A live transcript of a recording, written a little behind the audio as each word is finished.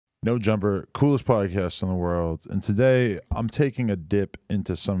No Jumper, coolest podcast in the world. And today I'm taking a dip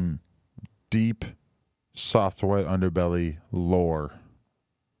into some deep, soft white underbelly lore.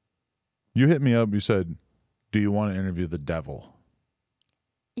 You hit me up, you said, do you want to interview the devil?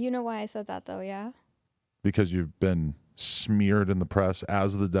 You know why I said that though, yeah? Because you've been smeared in the press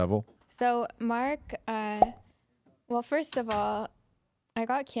as the devil? So Mark, well, first of all, I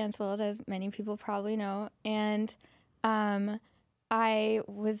got canceled, as many people probably know, and I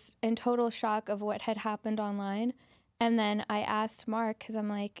was in total shock of what had happened online. And then I asked Mark, because I'm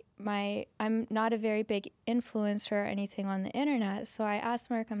like, I'm not a very big influencer or anything on the internet. So I asked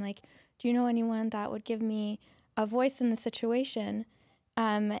Mark, I'm like, do you know anyone that would give me a voice in the situation?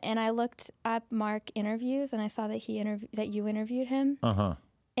 And I looked up Mark interviews, and I saw that you interviewed him. Uh-huh.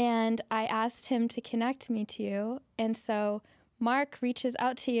 And I asked him to connect me to you. And so Mark reaches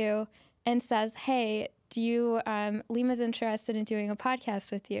out to you and says, hey, do you, Lima's interested in doing a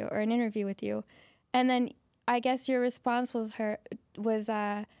podcast with you or an interview with you. And then I guess your response was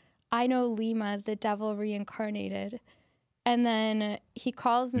I know Lima, the devil reincarnated. And then he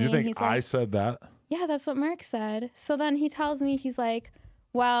calls me. You think he's I like, said that? Yeah, that's what Mark said. So then he tells me, he's like,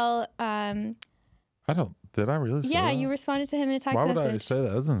 well, did I really say that? you responded to him in a text message. Why would I say that?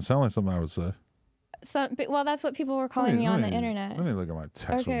 That doesn't sound like something I would say. Well, that's what people were calling me on the internet. Let me look at my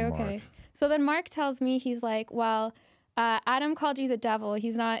text with Mark. Okay. So then Mark tells me, he's like, well, Adam called you the devil.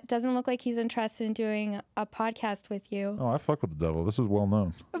 Doesn't look like he's interested in doing a podcast with you. Oh, I fuck with the devil. This is well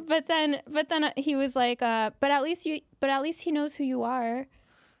known. But then he was like, but at least he knows who you are.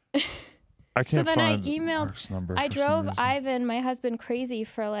 I can't so then find I emailed, Mark's number. I drove Ivan, my husband, crazy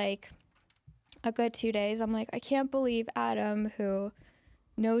for like a good 2 days. I'm like, I can't believe Adam, who,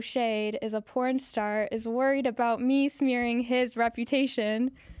 no shade, is a porn star, is worried about me smearing his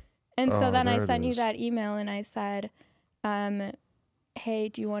reputation. And so then I sent you that email and I said, hey,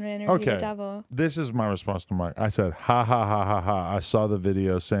 do you want to interview the devil? This is my response to Mark. I said, ha, ha, ha, ha, ha. I saw the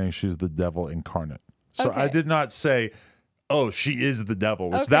video saying she's the devil incarnate. So I did not say, oh, she is the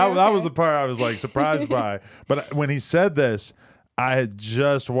devil, which that was the part I was like surprised by. But when he said this, I had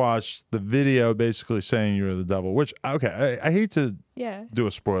just watched the video basically saying you were the devil, which, okay, I hate to do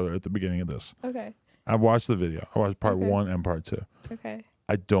a spoiler at the beginning of this. Okay. I watched the video. I watched part 1 and part 2. Okay.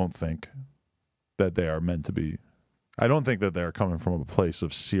 I don't think that they are meant to be. I don't think that they're coming from a place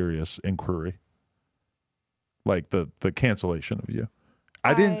of serious inquiry, like the cancellation of you.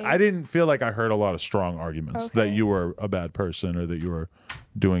 I didn't feel like I heard a lot of strong arguments that you were a bad person or that you were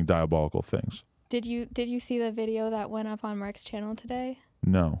doing diabolical things. Did you see the video that went up on Mark's channel today?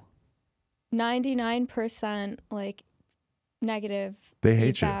 No. 99% like negative they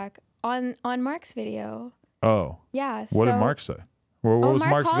hate feedback on Mark's video. Oh. Yeah. What did Mark say? What was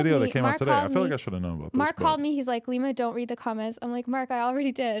Mark's video that came out today? I feel like I should have known about this. Mark called me. He's like, Lima, don't read the comments. I'm like, Mark, I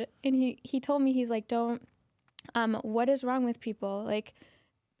already did. And he told me, he's like, don't. What is wrong with people? Like,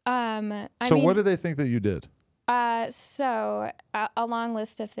 what do they think that you did? So a long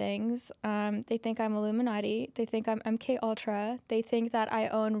list of things. They think I'm Illuminati. They think I'm MK Ultra. They think that I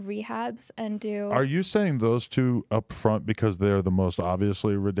own rehabs and do. Are you saying those two up front because they're the most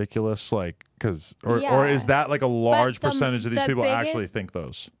obviously ridiculous? Like, or is that like a large percentage of these people actually think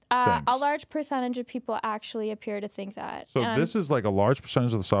those things? A large percentage of people actually appear to think that. So this is like a large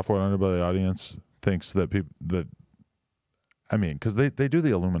percentage of the Soft White Underbelly audience thinks that people that. I mean, because they do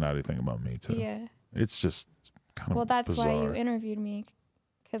the Illuminati thing about me too. Yeah. It's just kind of Well, that's bizarre. why you interviewed me,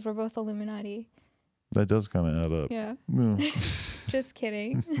 because we're both Illuminati. That does kind of add up. Yeah. Just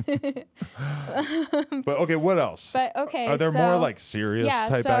kidding. But okay, what else? But okay, are there more like serious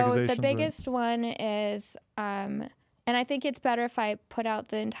type accusations? The biggest one is, and I think it's better if I put out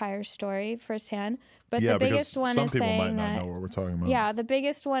the entire story firsthand. But the biggest one is saying that some people might not know what we're talking about. Yeah, the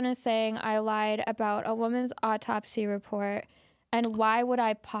biggest one is saying I lied about a woman's autopsy report, and why would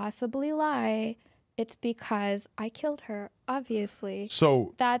I possibly lie? It's because I killed her, obviously.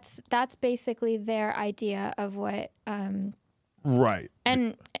 So that's basically their idea of what. Right.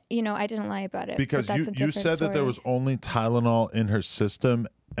 And I didn't lie about it because you said that there was only Tylenol in her system,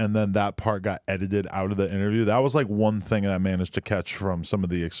 and then that part got edited out of the interview. That was like one thing that I managed to catch from some of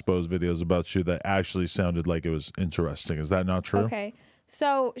the exposed videos about you that actually sounded like it was interesting. Is that not true? Okay.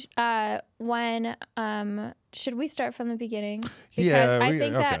 So when should we start from the beginning? Because I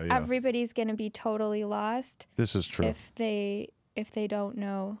think that everybody's going to be totally lost. This is true. If they don't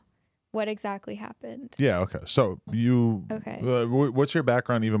know what exactly happened. Yeah, okay. So what's your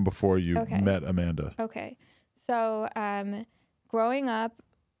background even before you met Amanda? Okay. So growing up,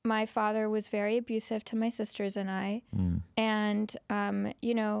 my father was very abusive to my sisters and I. And,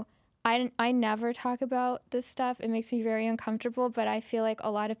 I never talk about this stuff. It makes me very uncomfortable, but I feel like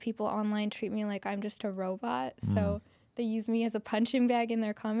a lot of people online treat me like I'm just a robot. So they use me as a punching bag in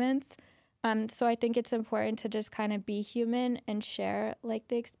their comments. So I think it's important to just kind of be human and share like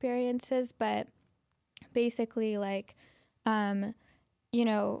the experiences. But basically, like, you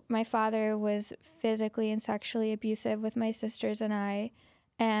know, my father was physically and sexually abusive with my sisters and I.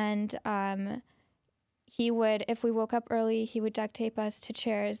 And he would, if we woke up early, he would duct tape us to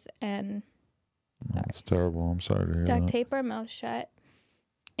chairs and that's terrible. I'm sorry to hear duct that. tape our mouth shut.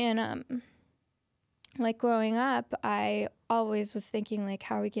 And like growing up, I always was thinking like,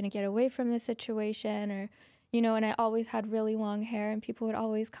 how are we going to get away from this situation? Or, you know, and I always had really long hair, and people would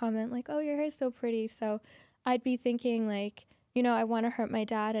always comment like, oh, your hair's so pretty. So I'd be thinking like, you know, I want to hurt my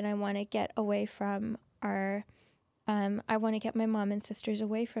dad, and I want to get away from our I want to get my mom and sisters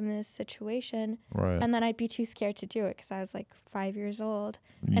away from this situation. Right. And then I'd be too scared to do it because I was like 5 years old.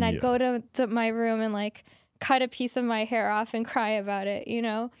 And I'd go to my room and like cut a piece of my hair off and cry about it, you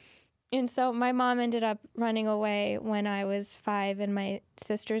know? And so my mom ended up running away when I was 5 and my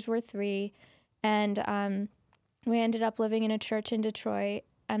sisters were 3. And we ended up living in a church in Detroit.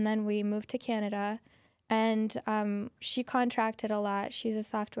 And then we moved to Canada. And she contracted a lot. She's a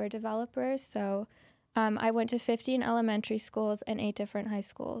software developer. So I went to 15 elementary schools and 8 different high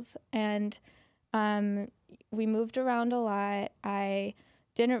schools. And we moved around a lot. I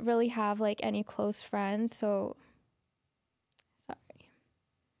didn't really have like any close friends. So, sorry.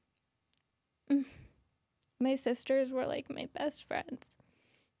 My sisters were like my best friends.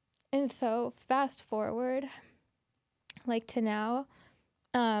 And so fast forward, like to now,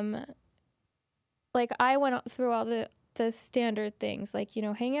 like I went through all the standard things, like, you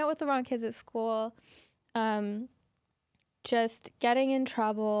know, hanging out with the wrong kids at school, just getting in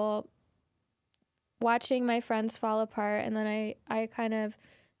trouble, watching my friends fall apart. And then I kind of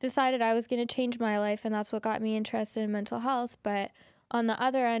decided I was going to change my life, and that's what got me interested in mental health. But on the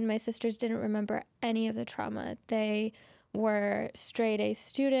other end, my sisters didn't remember any of the trauma. They were straight A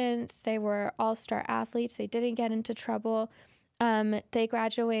students. They were all-star athletes. They didn't get into trouble. They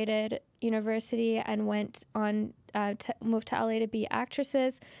graduated university and went on moved to LA to be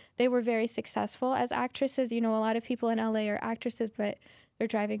actresses. They were very successful as actresses. You know, a lot of people in LA are actresses, but they're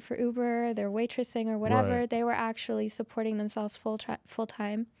driving for Uber, they're waitressing or whatever. Right. They were actually supporting themselves full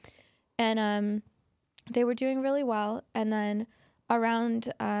time. And they were doing really well. And then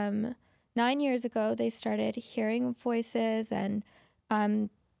around 9 years ago, they started hearing voices, and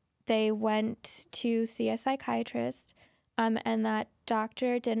they went to see a psychiatrist. And that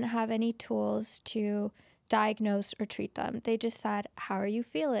doctor didn't have any tools to diagnose or treat them. They just said, how are you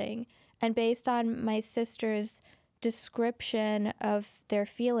feeling? And based on my sister's description of their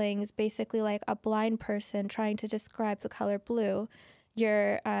feelings, basically like a blind person trying to describe the color blue,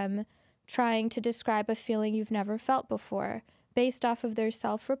 you're trying to describe a feeling you've never felt before. Based off of their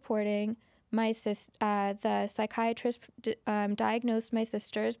self-reporting, the psychiatrist diagnosed my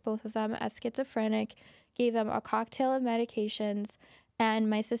sisters, both of them, as schizophrenic, gave them a cocktail of medications, and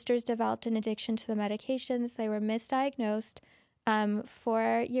my sisters developed an addiction to the medications. They were misdiagnosed.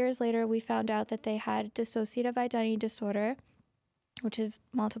 4 years later, we found out that they had dissociative identity disorder, which is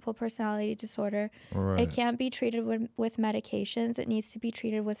multiple personality disorder. Right. It can't be treated with medications. It needs to be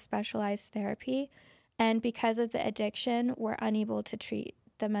treated with specialized therapy. And because of the addiction, we're unable to treat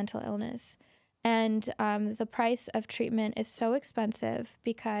the mental illness. And the price of treatment is so expensive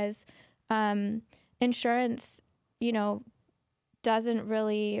because insurance, you know, doesn't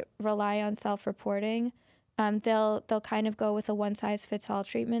really rely on self-reporting. They'll kind of go with a one-size-fits-all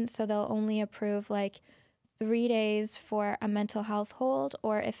treatment. So they'll only approve like 3 days for a mental health hold,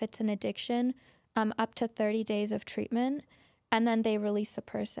 or if it's an addiction, up to 30 days of treatment, and then they release a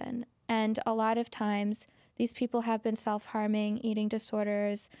person. And a lot of times these people have been self-harming, eating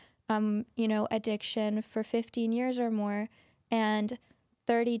disorders, you know, addiction for 15 years or more, and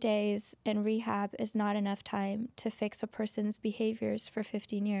 30 days in rehab is not enough time to fix a person's behaviors for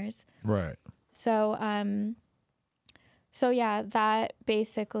 15 years. Right. So, so yeah, that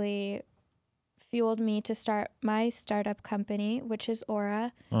basically fueled me to start my startup company, which is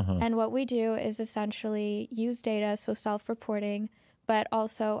Aura. And what we do is essentially use data, so self-reporting, but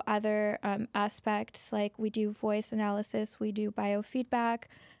also other aspects, like we do voice analysis, we do biofeedback,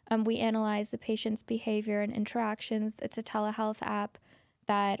 we analyze the patient's behavior and interactions. It's a telehealth app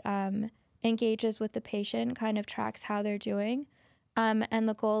that engages with the patient, kind of tracks how they're doing. And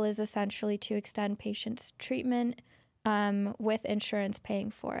the goal is essentially to extend patients' treatment with insurance paying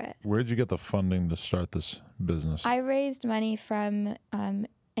for it. Where'd you get the funding to start this business? I raised money from, and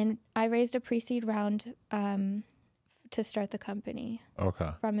I raised a pre-seed round to start the company.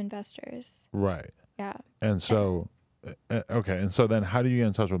 Okay. From investors. Right. Yeah. And so, okay. And so then how do you get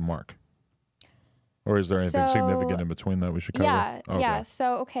in touch with Mark? Or is there anything significant in between that we should cover? Yeah. Okay. Yeah.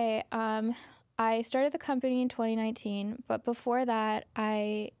 So, okay. I started the company in 2019, but before that,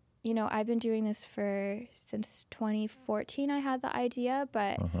 I've been doing this since 2014. I had the idea,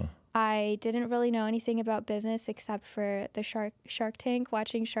 but I didn't really know anything about business except for the Shark Tank,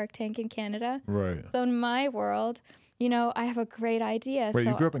 watching Shark Tank in Canada. Right. So in my world, I have a great idea. Wait,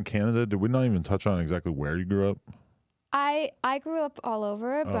 you grew up in Canada? Did we not even touch on exactly where you grew up? I grew up all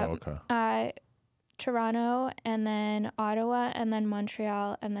over, but okay. Toronto, and then Ottawa, and then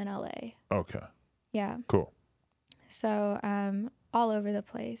Montreal, and then LA. Okay. Yeah. Cool. So all over the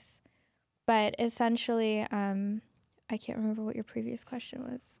place. But essentially, I can't remember what your previous question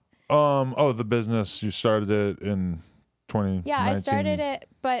was. The business, you started it in 2019. Yeah, I started it,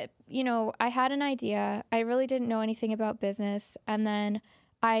 but I had an idea. I really didn't know anything about business, and then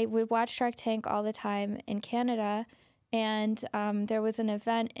I would watch Shark Tank all the time in Canada, and there was an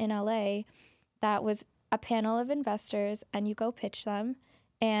event in LA that was a panel of investors, and you go pitch them,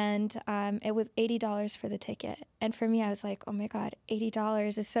 and it was $80 for the ticket. And for me, I was like, oh my God,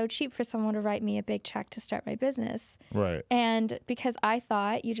 $80 is so cheap for someone to write me a big check to start my business. Right. And because I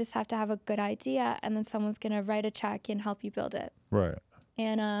thought you just have to have a good idea, and then someone's going to write a check and help you build it. Right.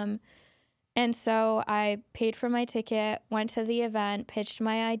 And so I paid for my ticket, went to the event, pitched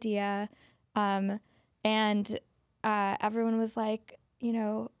my idea, and everyone was like,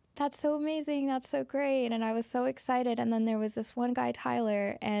 that's so amazing, that's so great, and I was so excited. And then there was this one guy,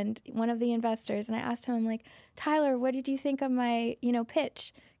 Tyler, and one of the investors, and I asked him, I'm like, Tyler, what did you think of my,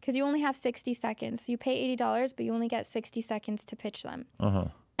 pitch? Because you only have 60 seconds. So you pay $80, but you only get 60 seconds to pitch them.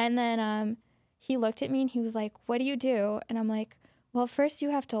 And then he looked at me and he was like, what do you do? And I'm like, well, first you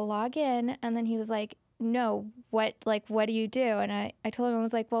have to log in. And then he was like, no, what do you do? And I told him, I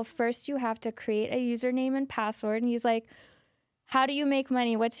was like, well, first you have to create a username and password. And he's like, how do you make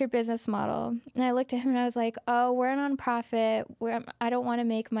money? What's your business model? And I looked at him and I was like, oh, we're a nonprofit. I don't want to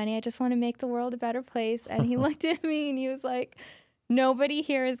make money. I just want to make the world a better place. And he looked at me and he was like, nobody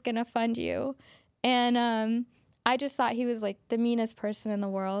here is going to fund you. And I just thought he was like the meanest person in the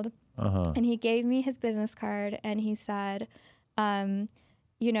world. And he gave me his business card and he said, email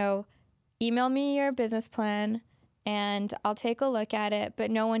me your business plan and I'll take a look at it,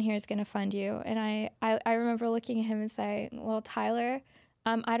 but no one here is going to fund you. And I remember looking at him and saying, well, Tyler,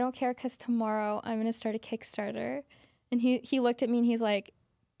 I don't care because tomorrow I'm going to start a Kickstarter. And he looked at me and he's like,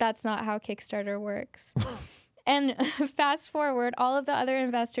 that's not how Kickstarter works. And fast forward, all of the other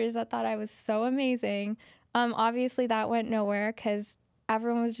investors that thought I was so amazing, obviously that went nowhere because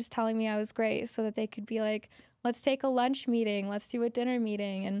everyone was just telling me I was great so that they could be like, let's take a lunch meeting, let's do a dinner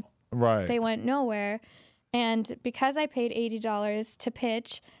meeting. And they went nowhere. And because I paid $80 to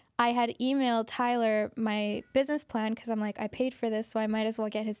pitch, I had emailed Tyler my business plan because I'm like, I paid for this, so I might as well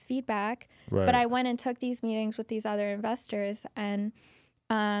get his feedback. But I went and took these meetings with these other investors, and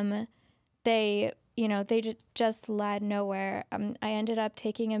they just led nowhere. I ended up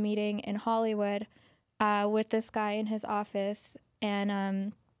taking a meeting in Hollywood with this guy in his office,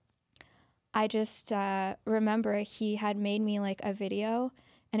 and I just remember he had made me like a video.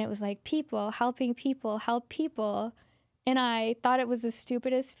 And it was like, people helping people help people. And I thought it was the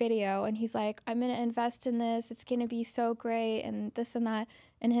stupidest video. And he's like, I'm going to invest in this. It's going to be so great and this and that.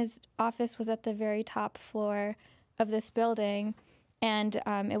 And his office was at the very top floor of this building. And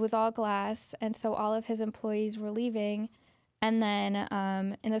it was all glass. And so all of his employees were leaving. And then,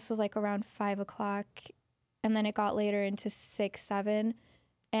 and this was like around 5 o'clock. And then it got later into 6, 7.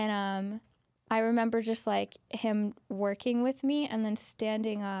 And I remember just like him working with me and then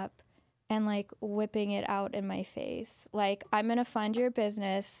standing up and like whipping it out in my face. Like, I'm going to fund your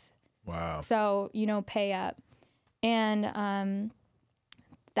business. Wow. So, pay up. And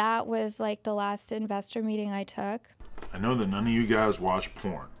that was like the last investor meeting I took. I know that none of you guys watch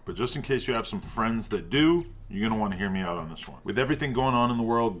porn, but just in case you have some friends that do, you're going to want to hear me out on this one. With everything going on in the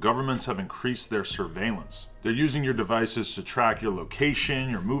world, governments have increased their surveillance. They're using your devices to track your location,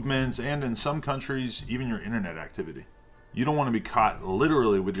 your movements, and in some countries, even your internet activity. You don't want to be caught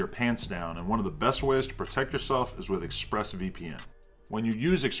literally with your pants down, and one of the best ways to protect yourself is with ExpressVPN. When you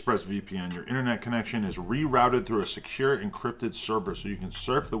use ExpressVPN, your internet connection is rerouted through a secure encrypted server so you can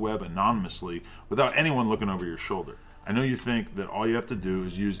surf the web anonymously without anyone looking over your shoulder. I know you think that all you have to do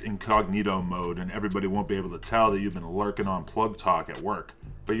is use incognito mode and everybody won't be able to tell that you've been lurking on Plug Talk at work.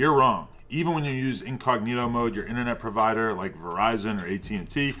 But you're wrong. Even when you use incognito mode, your internet provider like Verizon or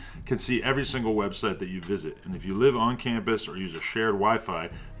AT&T can see every single website that you visit. And if you live on campus or use a shared Wi-Fi,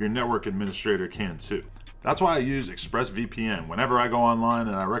 your network administrator can too. That's why I use ExpressVPN whenever I go online,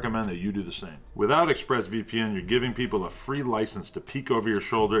 and I recommend that you do the same. Without ExpressVPN, you're giving people a free license to peek over your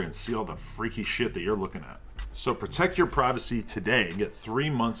shoulder and see all the freaky shit that you're looking at. So protect your privacy today and get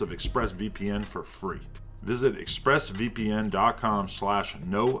 3 months of ExpressVPN for free. Visit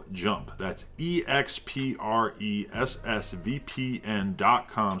expressvpn.com/nojump. That's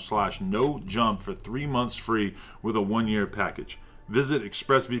expressvpn.com/nojump for 3 months free with a 1-year package. Visit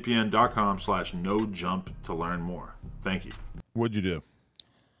expressvpn.com/nojump to learn more. Thank you. What'd you do?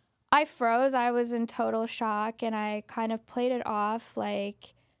 I froze. I was in total shock, and I kind of played it off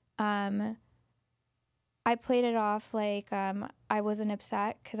like I wasn't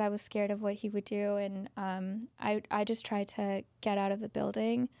upset because I was scared of what he would do, and I just tried to get out of the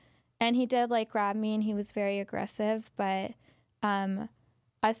building. And he did like grab me, and he was very aggressive, but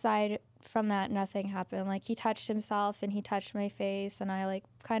aside from that, nothing happened. Like, he touched himself and he touched my face, and I like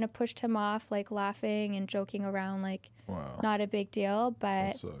kind of pushed him off, like laughing and joking around, like, wow, not a big deal.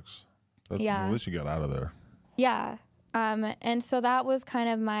 But that sucks. Yeah, at least you got out of there. Yeah. And so that was kind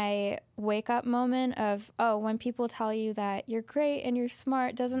of my wake up moment of, oh, when people tell you that you're great and you're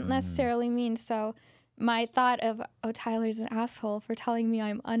smart doesn't necessarily mean so. My thought of, oh, Tyler's an asshole for telling me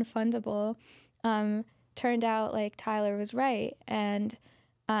I'm unfundable, turned out like Tyler was right. And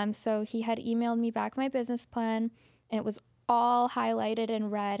so he had emailed me back my business plan, and it was all highlighted in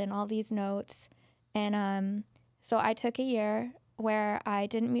red and all these notes. And so I took a year where I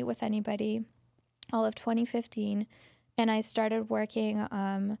didn't meet with anybody, all of 2015, and I started working.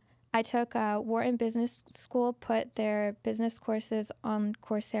 I took Wharton Business School, put their business courses on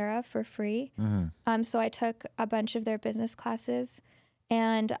Coursera for free. So I took a bunch of their business classes,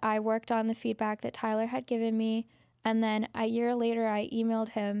 and I worked on the feedback that Tyler had given me. And then a year later, I emailed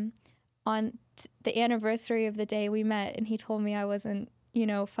him on the anniversary of the day we met, and he told me I wasn't,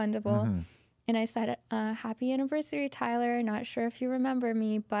 fundable. And I said, happy anniversary, Tyler. Not sure if you remember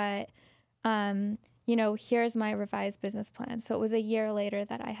me, but, here's my revised business plan. So it was a year later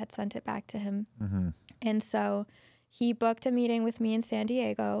that I had sent it back to him. And so he booked a meeting with me in San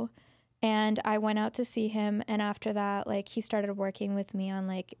Diego, and I went out to see him. And after that, like, he started working with me on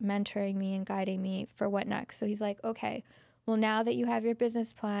like mentoring me and guiding me for what next. So he's like, okay, well, now that you have your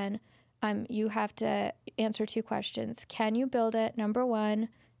business plan, you have to answer 2 questions. Can you build it? Number 1.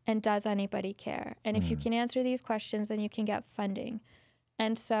 And does anybody care? And if you can answer these questions, then you can get funding.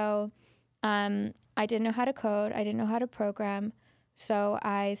 And so I didn't know how to code. I didn't know how to program. So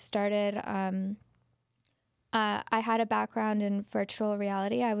I started, I had a background in virtual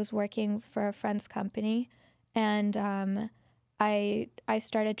reality. I was working for a friend's company, and I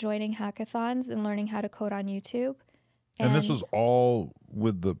started joining hackathons and learning how to code on YouTube. And this was all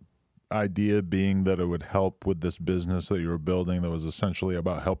with the idea being that it would help with this business that you were building that was essentially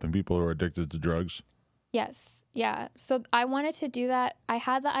about helping people who are addicted to drugs? Yes. Yeah. So I wanted to do that. I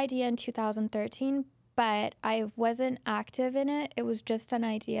had the idea in 2013, but I wasn't active in it. It was just an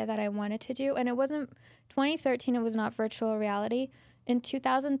idea that I wanted to do. And it wasn't 2013. It was not virtual reality. In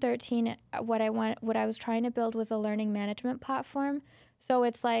 2013, what I was trying to build was a learning management platform. So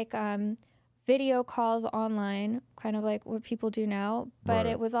it's like video calls online, kind of like what people do now, but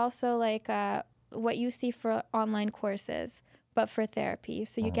it was also like what you see for online courses, but for therapy.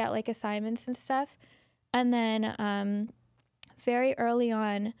 So you get like assignments and stuff. And then very early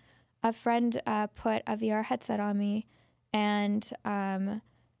on, a friend put a VR headset on me, and I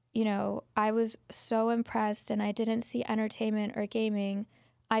was so impressed, and I didn't see entertainment or gaming.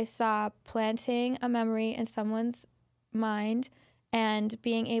 I saw planting a memory in someone's mind and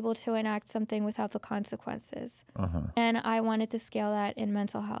being able to enact something without the consequences. And I wanted to scale that in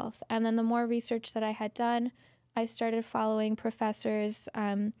mental health. And then the more research that I had done, I started following professors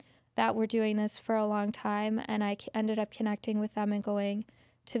that were doing this for a long time, and I ended up connecting with them and going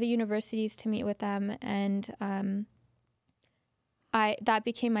to the universities to meet with them, and that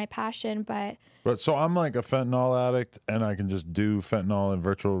became my passion. But so I'm like a fentanyl addict, and I can just do fentanyl in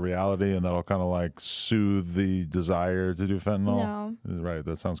virtual reality, and that'll kind of like soothe the desire to do fentanyl. No, right?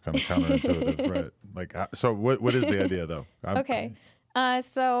 That sounds kind of counterintuitive, right? Like, so what is the idea though? Okay,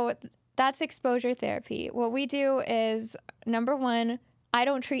 so that's exposure therapy. What we do is, number 1, I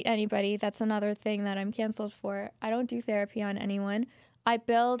don't treat anybody. That's another thing that I'm canceled for. I don't do therapy on anyone. I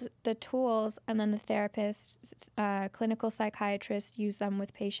build the tools, and then the therapists, clinical psychiatrists use them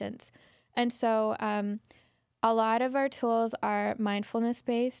with patients. And so a lot of our tools are mindfulness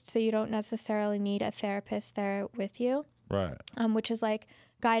based, so you don't necessarily need a therapist there with you. Right. Which is like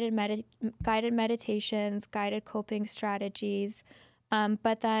guided meditations, guided coping strategies.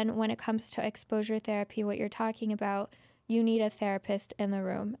 But then when it comes to exposure therapy, what you're talking about, you need a therapist in the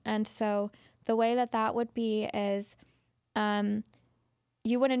room. And so the way that would be is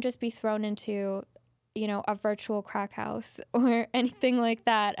you wouldn't just be thrown into, you know, a virtual crack house or anything like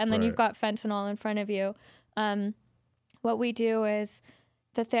that, and then you've got fentanyl in front of you. What we do is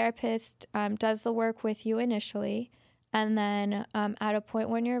the therapist does the work with you initially, and then at a point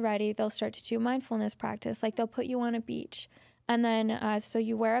when you're ready, they'll start to do mindfulness practice. Like they'll put you on a beach, and then so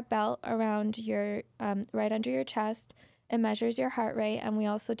you wear a belt around your right under your chest. It measures your heart rate, and we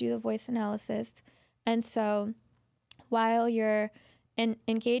also do the voice analysis. And so while you're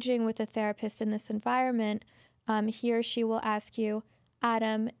engaging with a therapist in this environment, he or she will ask you,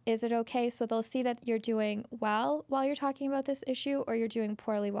 Adam, is it okay? So they'll see that you're doing well while you're talking about this issue, or you're doing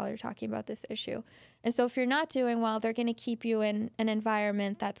poorly while you're talking about this issue. And so if you're not doing well, they're going to keep you in an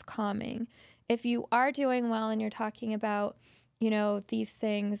environment that's calming. If you are doing well and you're talking about, you know, these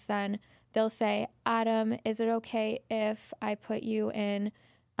things, then they'll say, Adam, is it okay if I put you in,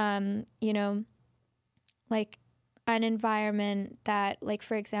 you know, like an environment that, like,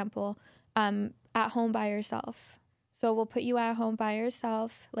 for example, at home by yourself. So we'll put you at home by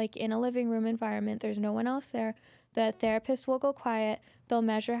yourself, like in a living room environment. There's no one else there. The therapist will go quiet. They'll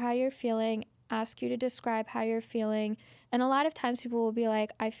measure how you're feeling, ask you to describe how you're feeling. And a lot of times people will be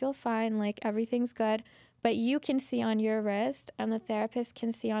like, I feel fine, like everything's good. But you can see on your wrist, and the therapist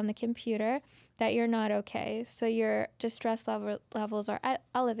can see on the computer, that you're not okay. So your distress levels are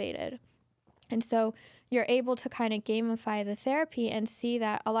elevated. And so you're able to kind of gamify the therapy and see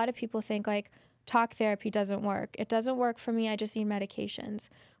that a lot of people think like, talk therapy doesn't work. It doesn't work for me. I just need medications.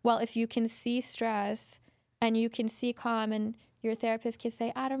 Well, if you can see stress and you can see calm, and your therapist can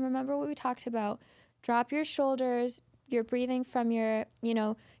say, Adam, remember what we talked about? Drop your shoulders. You're breathing from your, you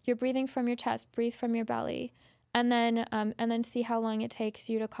know, you're breathing from your chest, breathe from your belly. And then see how long it takes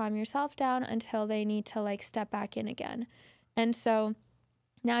you to calm yourself down until they need to like step back in again. And so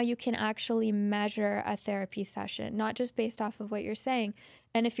now you can actually measure a therapy session, not just based off of what you're saying.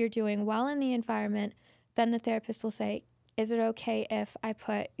 And if you're doing well in the environment, then the therapist will say, is it okay if I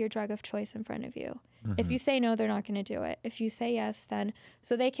put your drug of choice in front of you? Mm-hmm. If you say no, they're not going to do it. If you say yes, then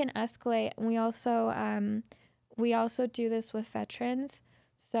so they can escalate. And we also do this with veterans.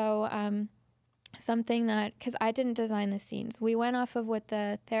 So something that, because I didn't design the scenes, we went off of what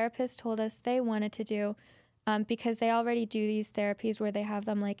the therapist told us they wanted to do. Because they already do these therapies where they have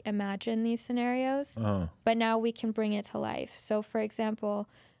them like imagine these scenarios, but now we can bring it to life. So for example,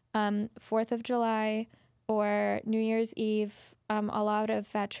 4th of July or New Year's Eve, a lot of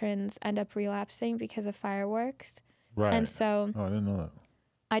veterans end up relapsing because of fireworks. Right. And so I didn't know that.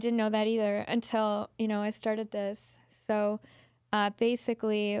 I didn't know that either until, you know, I started this. So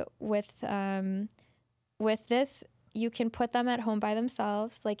basically with this, you can put them at home by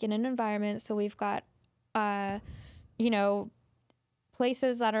themselves, like in an environment. So we've got you know,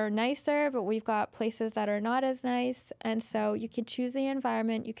 places that are nicer, but we've got places that are not as nice. And so you could choose the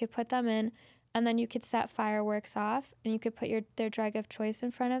environment, you could put them in, and then you could set fireworks off, and you could put their drug of choice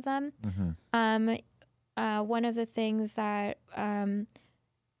in front of them. Mm-hmm. One of the things that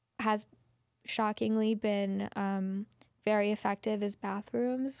has shockingly been very effective is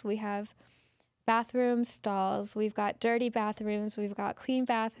bathrooms. We have bathroom stalls. We've got dirty bathrooms. We've got clean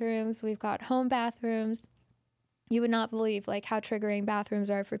bathrooms. We've got home bathrooms. You would not believe like how triggering bathrooms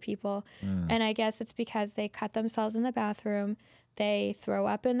are for people. And I guess it's because they cut themselves in the bathroom. They throw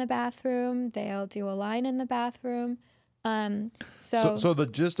up in the bathroom. They'll do a line in the bathroom. So the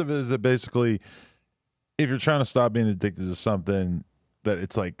gist of it is that basically, if you're trying to stop being addicted to something, that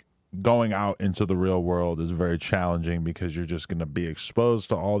it's like going out into the real world is very challenging because you're just going to be exposed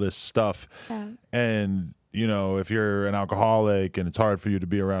to all this stuff. Yeah. And, you know, if you're an alcoholic and it's hard for you to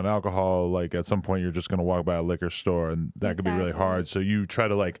be around alcohol, like at some point you're just going to walk by a liquor store, and that could be really hard. So you try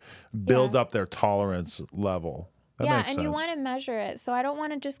to like build up their tolerance level. That makes sense. You want to measure it. So I don't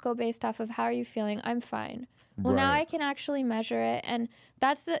want to just go based off of how are you feeling? I'm fine. Well, now I can actually measure it. And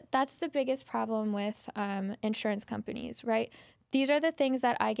that's the biggest problem with insurance companies, right? These are the things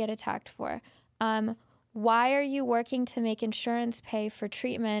that I get attacked for. Why are you working to make insurance pay for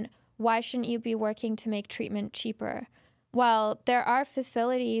treatment? Why shouldn't you be working to make treatment cheaper? Well, there are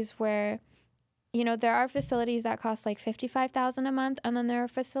facilities where, you know, there are facilities that cost like $55,000 a month, and then there are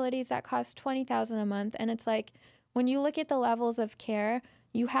facilities that cost $20,000 a month. And it's like, when you look at the levels of care,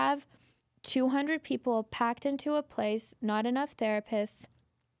 you have 200 people packed into a place, not enough therapists.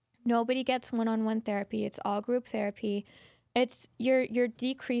 Nobody gets one-on-one therapy. It's all group therapy. It's you're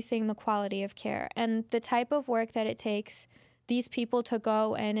decreasing the quality of care, and the type of work that it takes these people to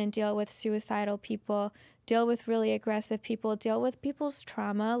go in and deal with suicidal people, deal with really aggressive people, deal with people's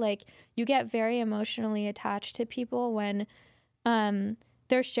trauma. Like, you get very emotionally attached to people when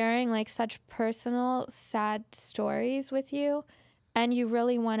they're sharing like such personal, sad stories with you, and you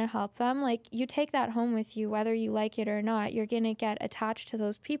really want to help them, like you take that home with you, whether you like it or not. You're going to get attached to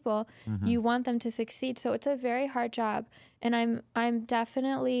those people. You want them to succeed. So it's a very hard job. And I'm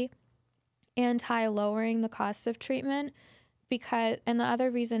definitely anti lowering the costs of treatment, because, and the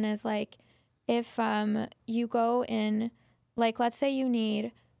other reason is like, if you go in, like let's say you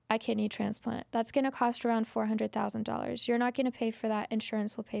need a kidney transplant, that's going to cost around $400,000. You're not going to pay for that.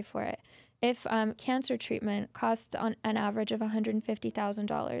 Insurance will pay for it. If cancer treatment costs on an average of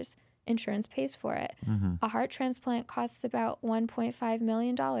 $150,000, insurance pays for it. A heart transplant costs about $1.5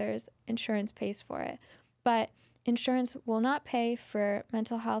 million. Insurance pays for it. But insurance will not pay for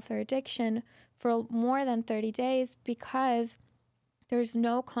mental health or addiction for more than 30 days because there's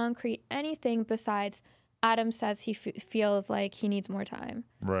no concrete anything besides Adam says he feels like he needs more time.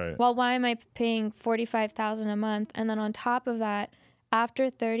 Right. Well, why am I paying $45,000 a month? And then on top of that, after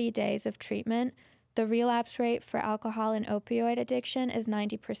 30 days of treatment, the relapse rate for alcohol and opioid addiction is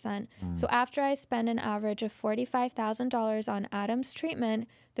 90%. So after I spend an average of $45,000 on Adam's treatment,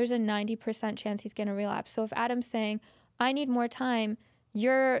 there's a 90% chance he's going to relapse. So if Adam's saying, I need more time,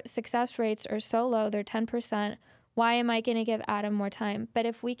 your success rates are so low, they're 10%, why am I going to give Adam more time? But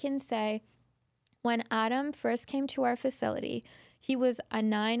if we can say, when Adam first came to our facility, he was a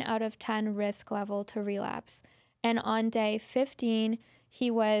 9 out of 10 risk level to relapse. And on day 15,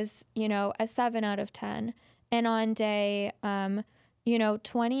 he was, a 7 out of 10. And on day,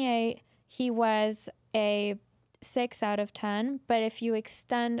 28, he was a 6 out of 10. But if you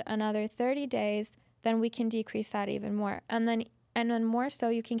extend another 30 days, then we can decrease that even more. And then more so,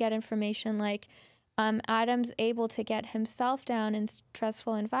 you can get information like Adam's able to get himself down in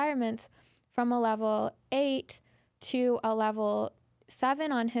stressful environments from a level 8 to a level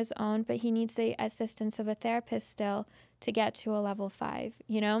 7 on his own, but he needs the assistance of a therapist still to get to a level 5,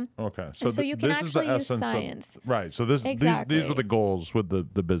 Okay. So you can this actually is the use essence science. Right. So these were the goals with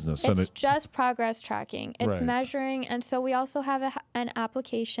the business. It's just progress tracking. It's Right. measuring. And so we also have an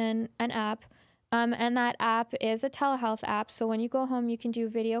application, an app, and that app is a telehealth app. So when you go home, you can do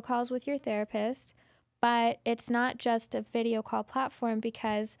video calls with your therapist, but it's not just a video call platform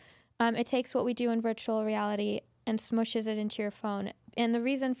because it takes what we do in virtual reality and smushes it into your phone. And the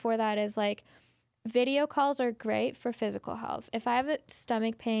reason for that is like video calls are great for physical health. If I have a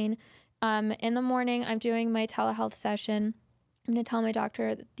stomach pain, in the morning, I'm doing my telehealth session. I'm going to tell my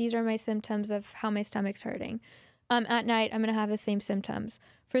doctor these are my symptoms of how my stomach's hurting. At night, I'm going to have the same symptoms.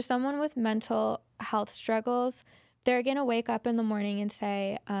 For someone with mental health struggles, they're going to wake up in the morning and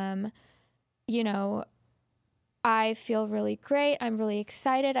say, I feel really great. I'm really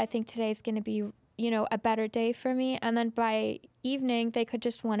excited. I think today's going to be, a better day for me. And then by evening, they could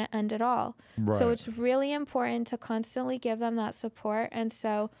just want to end it all. Right. So it's really important to constantly give them that support. And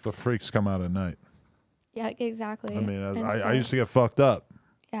so the freaks come out at night. Yeah, exactly. I mean, I used to get fucked up.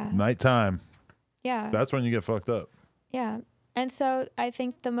 Yeah. Nighttime. Yeah. That's when you get fucked up. Yeah. And so I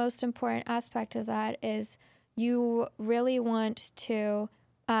think the most important aspect of that is you really want to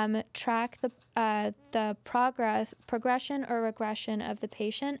track the progression or regression of the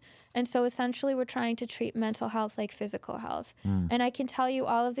patient. And so essentially we're trying to treat mental health like physical health. And I can tell you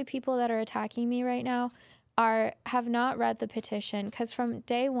all of the people that are attacking me right now have not read the petition, because from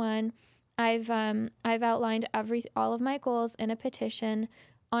day one, I've outlined all of my goals in a petition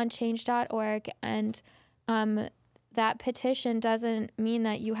on change.org. And that petition doesn't mean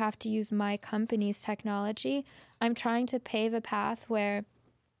that you have to use my company's technology. I'm trying to pave a path where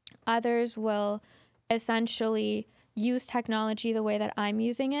others will essentially use technology the way that I'm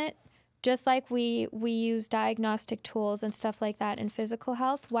using it. Just like we use diagnostic tools and stuff like that in physical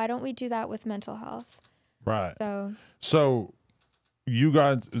health, why don't we do that with mental health? Right. So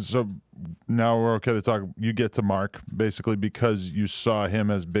now we're okay to talk. You get to Mark basically because you saw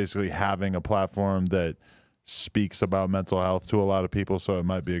him as basically having a platform that speaks about mental health to a lot of people, so it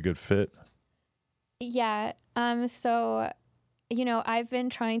might be a good fit. Yeah. So, I've been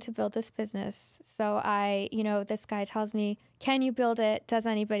trying to build this business. So this guy tells me, can you build it? Does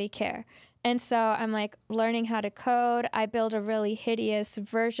anybody care? And so I'm like learning how to code. I build a really hideous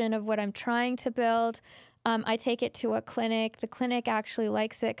version of what I'm trying to build. I take it to a clinic. The clinic actually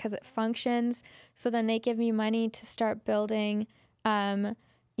likes it because it functions. So then they give me money to start building, to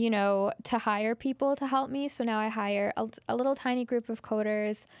hire people to help me. So now I hire a little tiny group of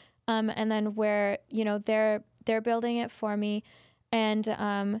coders, and then they're building it for me.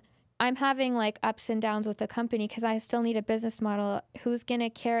 And I'm having like ups and downs with the company because I still need a business model who's going to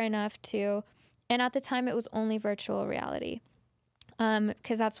care enough to, and at the time it was only virtual reality,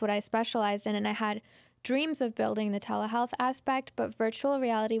 because that's what I specialized in. And I had dreams of building the telehealth aspect, but virtual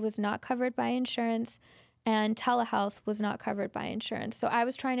reality was not covered by insurance and telehealth was not covered by insurance. So I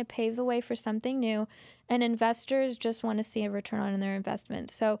was trying to pave the way for something new, and investors just want to see a return on their investment.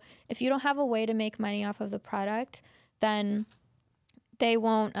 So if you don't have a way to make money off of the product, then they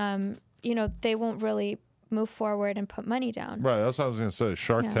won't, they won't really move forward and put money down. Right. That's what I was going to say.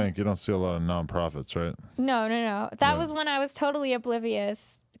 Shark Tank, you don't see a lot of nonprofits, right? No. That was when I was totally oblivious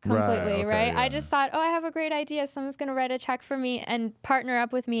completely, right? Yeah. I just thought, I have a great idea. Someone's going to write a check for me and partner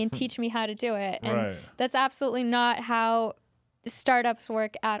up with me and teach me how to do it. And that's absolutely not how startups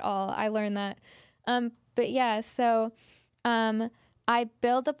work at all. I learned that. But yeah, so I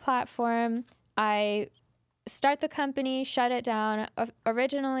build the platform. I start the company, shut it down.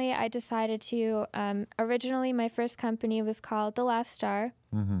 Originally, I decided to, originally my first company was called The Last Star.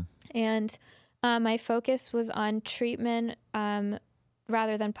 And my focus was on treatment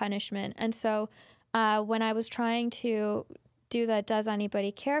rather than punishment. And so when I was trying to do the Does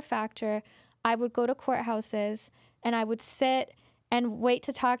Anybody Care factor, I would go to courthouses and I would sit and wait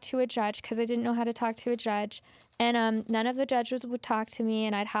to talk to a judge because I didn't know how to talk to a judge. And none of the judges would talk to me,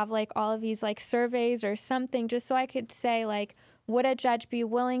 and I'd have like all of these like surveys or something just so I could say like, would a judge be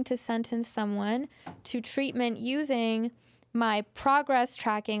willing to sentence someone to treatment using my progress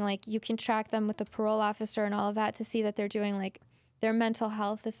tracking? Like you can track them with the parole officer and all of that to see that they're doing like their mental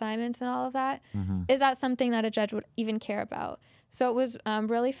health assignments and all of that. Is that something that a judge would even care about? So it was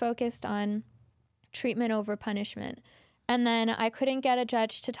really focused on treatment over punishment. And then I couldn't get a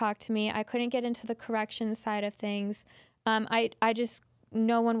judge to talk to me. I couldn't get into the corrections side of things. I just,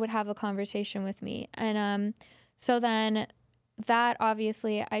 no one would have a conversation with me. And so then that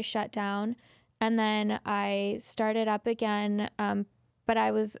obviously I shut down, and then I started up again. But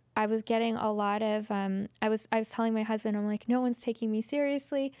I was getting a lot of, I was telling my husband, I'm like, no one's taking me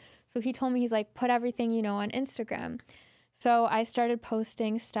seriously. So he told me, he's like, put everything you know on Instagram. So I started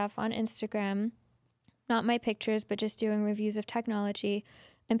posting stuff on Instagram, not my pictures, but just doing reviews of technology.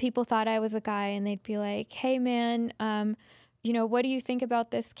 And people thought I was a guy, and they'd be like, hey man, what do you think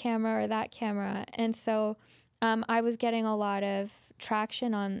about this camera or that camera? And so I was getting a lot of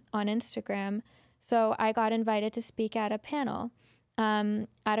traction on Instagram. So I got invited to speak at a panel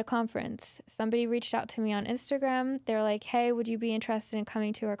at a conference. Somebody reached out to me on Instagram. They're like, hey, would you be interested in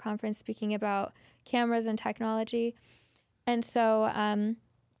coming to our conference speaking about cameras and technology? And so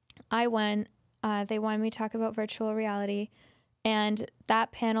I went. They wanted me to talk about virtual reality, and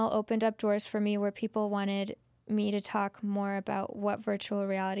that panel opened up doors for me where people wanted me to talk more about what virtual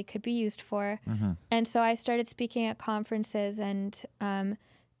reality could be used for. And so I started speaking at conferences and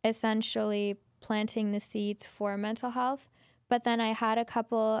essentially planting the seeds for mental health. But then I had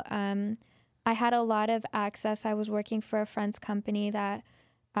I had a lot of access. I was working for a friend's company that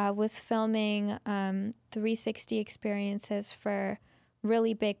was filming 360 experiences for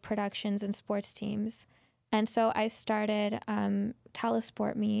really big productions and sports teams. And so I started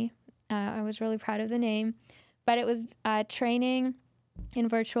Telesport Me. I was really proud of the name, but it was training in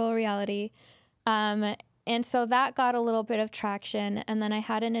virtual reality. And so that got a little bit of traction. And then I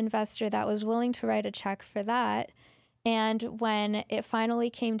had an investor that was willing to write a check for that. And when it finally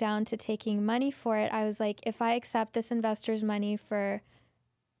came down to taking money for it, I was like, if I accept this investor's money for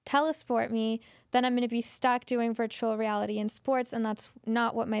Telesport Me, then I'm going to be stuck doing virtual reality in sports, and that's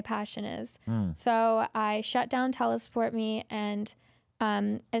not what my passion is. So I shut down Telesport Me, and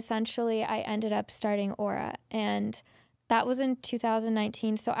essentially I ended up starting Aura, and that was in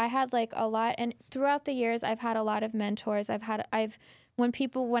 2019. So I had like a lot, and throughout the years I've had a lot of mentors.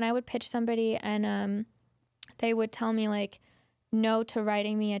 When I would pitch somebody and they would tell me like no to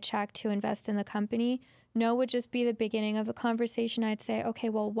writing me a check to invest in the company, no would just be the beginning of the conversation. I'd say, okay,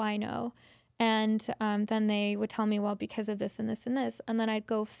 well, why no? And then they would tell me, well, because of this and this and this. And then I'd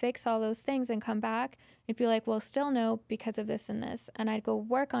go fix all those things and come back. It'd be like, well, still no, because of this and this. And I'd go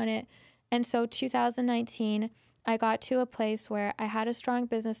work on it. And so 2019, I got to a place where I had a strong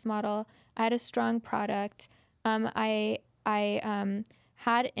business model. I had a strong product. I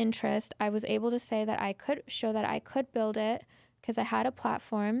had interest. I was able to say that I could show that I could build it because I had a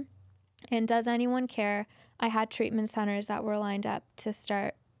platform. And Does Anyone Care? I had treatment centers that were lined up to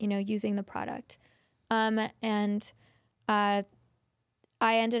start, using the product. And I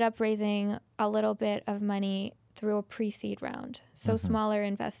ended up raising a little bit of money through a pre-seed round, so smaller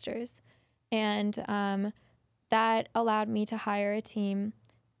investors. And that allowed me to hire a team,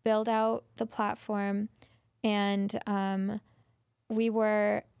 build out the platform, and we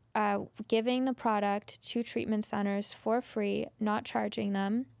were giving the product to treatment centers for free, not charging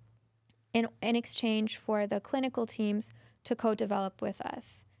them, in exchange for the clinical teams to co-develop with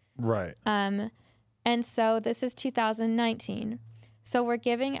us. Right. And so this is 2019. So we're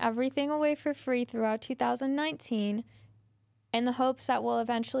giving everything away for free throughout 2019 in the hopes that we'll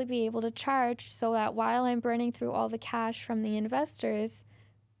eventually be able to charge, so that while I'm burning through all the cash from the investors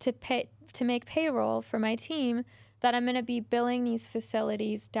to make payroll for my team, that I'm going to be billing these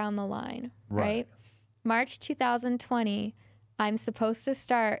facilities down the line, right? March 2020, I'm supposed to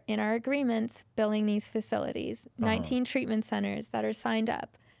start in our agreements billing these facilities, 19 treatment centers that are signed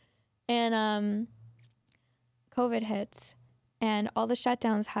up. And COVID hits and all the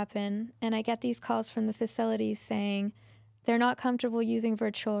shutdowns happen. And I get these calls from the facilities saying they're not comfortable using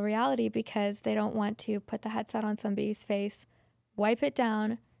virtual reality because they don't want to put the headset on somebody's face, wipe it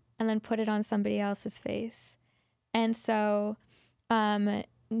down, and then put it on somebody else's face. And so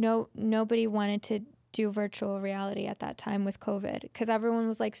nobody wanted to do virtual reality at that time with COVID, because everyone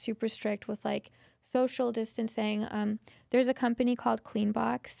was like super strict with like social distancing. There's a company called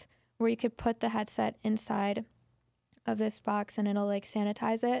Cleanbox where you could put the headset inside of this box and it'll like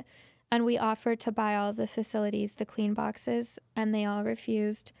sanitize it. And we offered to buy all of the facilities the clean boxes, and they all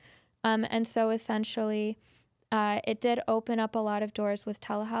refused. And so essentially, it did open up a lot of doors with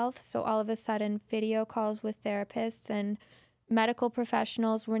telehealth. So all of a sudden, video calls with therapists and medical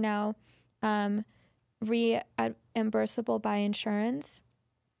professionals were now reimbursable by insurance.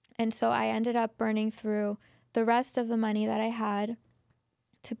 And so I ended up burning through the rest of the money that I had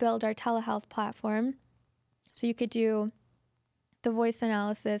to build our telehealth platform. So you could do the voice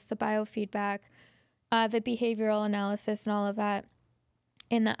analysis, the biofeedback, the behavioral analysis, and all of that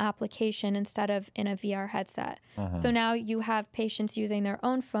in the application instead of in a VR headset. So now you have patients using their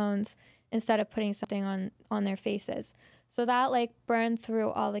own phones instead of putting something on their faces. So that like burned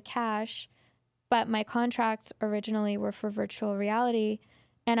through all the cash, but my contracts originally were for virtual reality.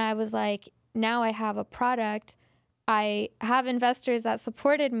 And I was like, now I have a product. I have investors that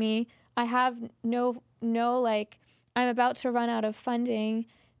supported me. I have no like, I'm about to run out of funding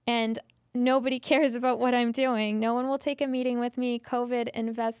and nobody cares about what I'm doing. No one will take a meeting with me. COVID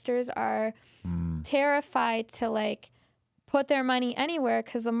investors are terrified to like put their money anywhere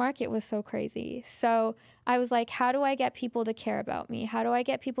because the market was so crazy. So I was like, how do I get people to care about me? How do I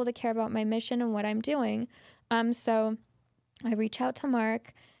get people to care about my mission and what I'm doing? So I reach out to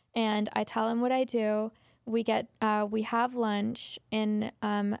Mark and I tell him what I do. We have lunch in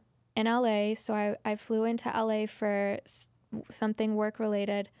LA. So I flew into LA for something work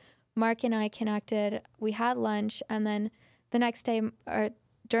related. Mark and I connected. We had lunch, and then the next day or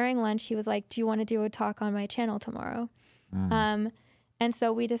during lunch, he was like, "Do you want to do a talk on my channel tomorrow?" And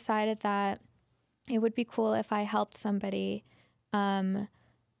so we decided that it would be cool if I helped somebody from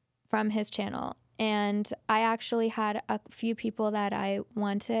his channel. And I actually had a few people that I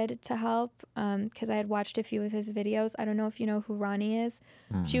wanted to help because I had watched a few of his videos. I don't know if you know who Ronnie is.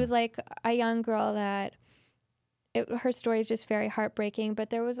 She was like a young girl that her story is just very heartbreaking. But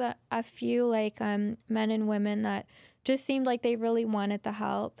there was a few like men and women that just seemed like they really wanted the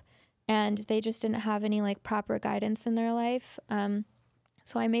help, and they just didn't have any like proper guidance in their life.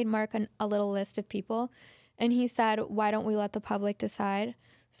 So I made Mark a little list of people, and he said, "Why don't we let the public decide?"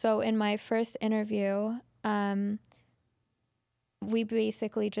 So in my first interview, we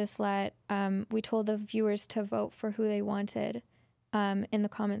basically just we told the viewers to vote for who they wanted in the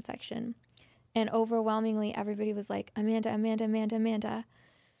comment section. And overwhelmingly, everybody was like, Amanda, Amanda, Amanda, Amanda.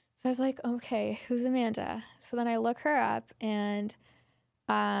 So I was like, okay, who's Amanda? So then I look her up, and...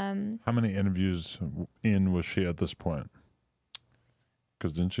 how many interviews in was she at this point?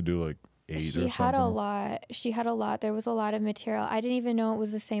 Because didn't she do like 8 or something? She had a lot. There was a lot of material. I didn't even know it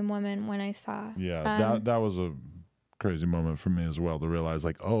was the same woman when I saw. Yeah, that was a crazy moment for me as well, to realize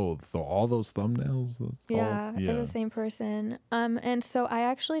like, oh, all those thumbnails. It was the same person. And so I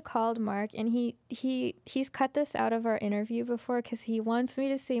actually called Mark, and he's cut this out of our interview before because he wants me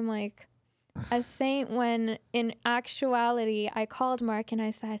to seem like a saint, when in actuality I called Mark and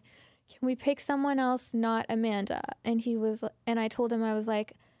I said, can we pick someone else, not Amanda? And I told him, I was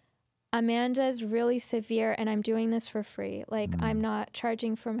like, Amanda's really severe and I'm doing this for free. Like I'm not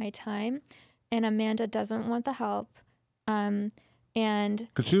charging for my time, and Amanda doesn't want the help. And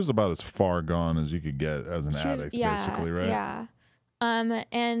because she was about as far gone as you could get as an addict, basically, right? Yeah.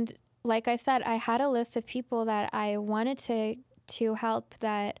 And like I said, I had a list of people that I wanted to help,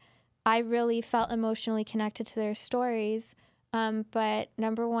 that I really felt emotionally connected to their stories. But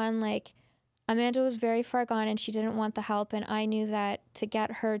number one, like Amanda was very far gone and she didn't want the help. And I knew that to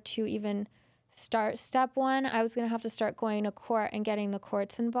get her to even start step one, I was going to have to start going to court and getting the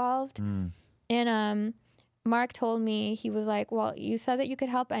courts involved. And Mark told me, he was like, well, you said that you could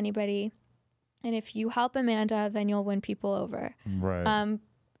help anybody, and if you help Amanda, then you'll win people over. Right.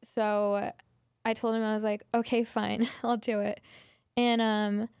 So I told him, I was like, okay, fine, I'll do it.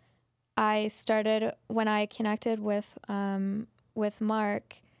 And I started, when I connected with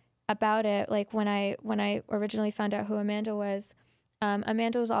Mark about it, like when I originally found out who Amanda was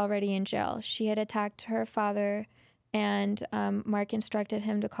already in jail. She had attacked her father, and Mark instructed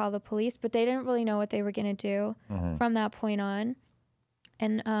him to call the police, but they didn't really know what they were going to do from that point on.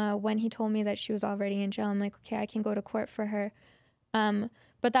 And when he told me that she was already in jail, I'm like, okay, I can go to court for her.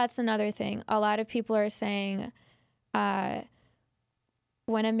 But that's another thing. A lot of people are saying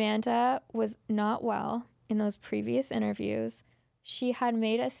when Amanda was not well in those previous interviews, she had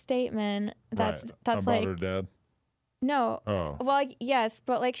made a statement that's about like her dad. No. Oh. Well, yes,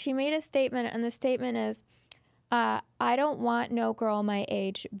 but like she made a statement, and the statement is, I don't want no girl my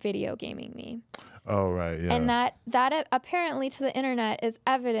age video gaming me. Oh, right, yeah. And that apparently to the internet is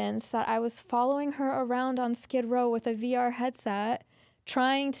evidence that I was following her around on Skid Row with a VR headset,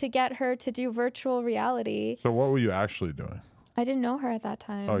 trying to get her to do virtual reality. So what were you actually doing? I didn't know her at that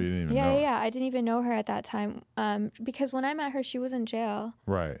time. Oh, you didn't even know her? Yeah, I didn't even know her at that time. Because when I met her, she was in jail.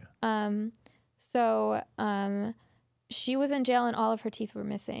 Right. So she was in jail and all of her teeth were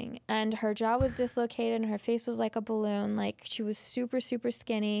missing. And her jaw was dislocated and her face was like a balloon. Like, she was super, super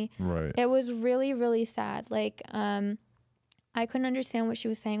skinny. Right. It was really, really sad. Like, I couldn't understand what she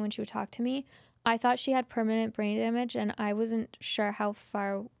was saying when she would talk to me. I thought she had permanent brain damage, and I wasn't sure how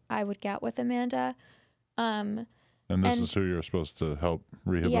far I would get with Amanda. And this is who you're supposed to help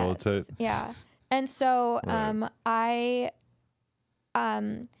rehabilitate? Yes, yeah. And so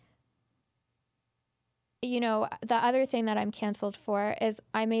you know, the other thing that I'm canceled for is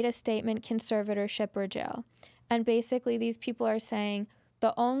I made a statement, conservatorship or jail. And basically these people are saying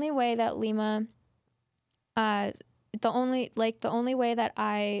the only way that Lima, the only way that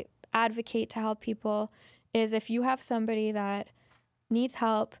I advocate to help people is if you have somebody that needs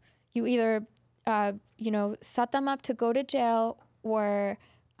help, you either, you know, set them up to go to jail, or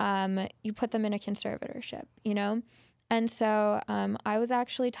you put them in a conservatorship, you know? And so I was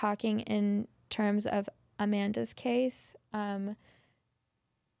actually talking in terms of Amanda's case. You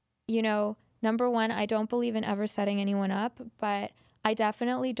know, number one, I don't believe in ever setting anyone up, but I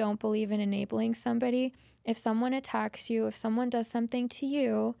definitely don't believe in enabling somebody. If someone attacks you, if someone does something to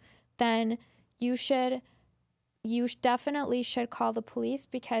you, then you definitely should call the police,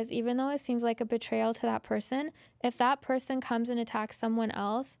 because even though it seems like a betrayal to that person, if that person comes and attacks someone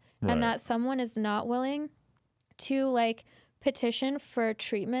else, right, and that someone is not willing to like petition for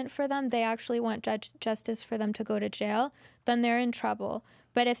treatment for them, they actually want justice for them to go to jail, then they're in trouble.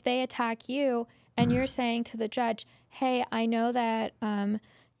 But if they attack you and you're saying to the judge, hey, I know that,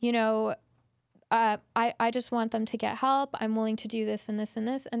 you know, I just want them to get help. I'm willing to do this and this and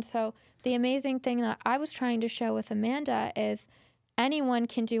this. And so the amazing thing that I was trying to show with Amanda is anyone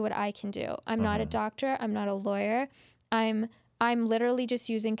can do what I can do. I'm not a doctor. I'm not a lawyer. I'm literally just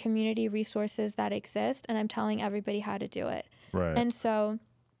using community resources that exist, and I'm telling everybody how to do it. Right. And so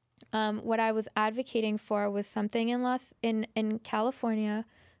what I was advocating for was something in California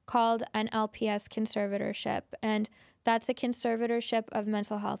called an LPS conservatorship. And that's a conservatorship of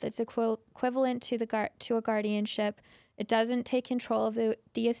mental health. It's equivalent to a guardianship. It doesn't take control of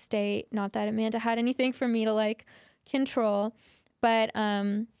the estate. Not that Amanda had anything for me to like control, but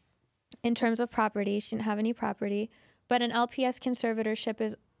in terms of property, she didn't have any property. But an LPS conservatorship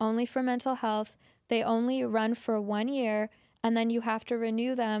is only for mental health. They only run for 1 year, and then you have to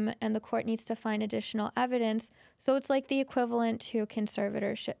renew them, and the court needs to find additional evidence. So it's like the equivalent to a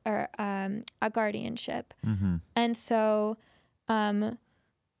conservatorship or a guardianship. Mm-hmm. And so from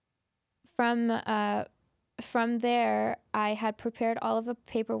there, I had prepared all of the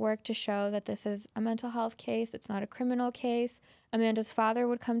paperwork to show that this is a mental health case. It's not a criminal case. Amanda's father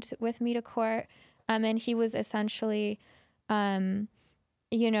would come with me to court, and he was essentially, you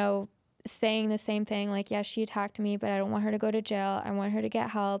know, saying the same thing, like, yes, she attacked me, but I don't want her to go to jail. I want her to get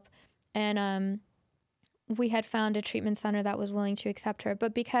help. And we had found a treatment center that was willing to accept her.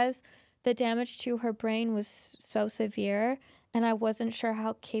 But because the damage to her brain was so severe, and I wasn't sure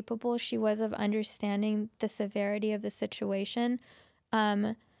how capable she was of understanding the severity of the situation,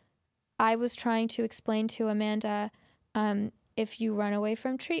 I was trying to explain to Amanda, if you run away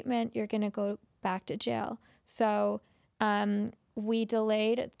from treatment, you're going to go back to jail. So we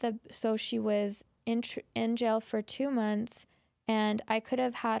delayed so she was in jail for 2 months, and I could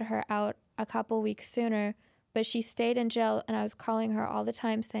have had her out a couple weeks sooner, but she stayed in jail, and I was calling her all the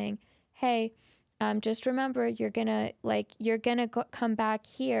time saying, hey, just remember, you're gonna come back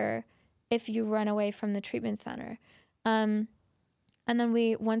here if you run away from the treatment center. And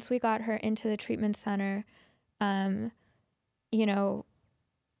then once we got her into the treatment center, you know,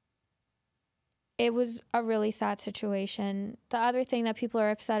 it was a really sad situation. The other thing that people are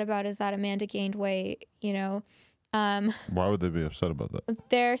upset about is that Amanda gained weight, you know. Why would they be upset about that?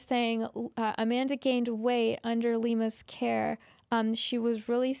 They're saying Amanda gained weight under Lima's care. She was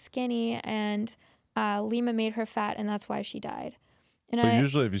really skinny, and Lima made her fat, and that's why she died. And but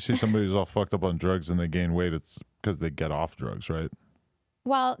usually if you see somebody who's all fucked up on drugs and they gain weight, it's because they get off drugs, right?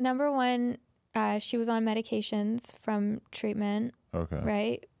 Well, number one, she was on medications from treatment. Okay.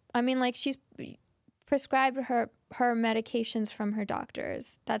 Right? I mean, like, she's prescribed her medications from her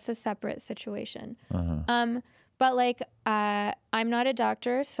doctors. That's a separate situation. But like, I'm not a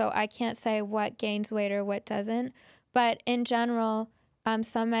doctor, so I can't say what gains weight or what doesn't. But in general,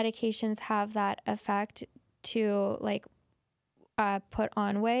 some medications have that effect to like put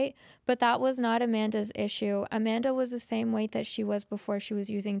on weight. But that was not Amanda's issue. Amanda was the same weight that she was before she was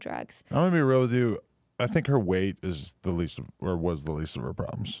using drugs. I'm gonna be real with you. I think her weight is the least of, or was the least of her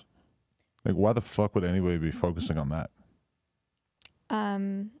problems. Like, why the fuck would anybody be focusing on that?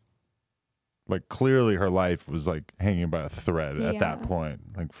 Like, clearly her life was like hanging by a thread at that point.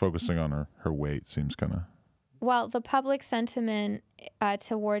 Like, focusing on her weight seems kind of... Well, the public sentiment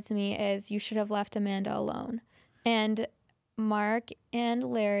towards me is you should have left Amanda alone. And Mark and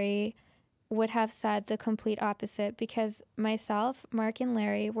Larry would have said the complete opposite, because myself, Mark, and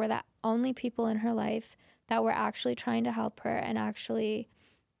Larry were the only people in her life that were actually trying to help her and actually,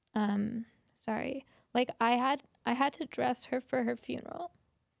 like, I had to dress her for her funeral,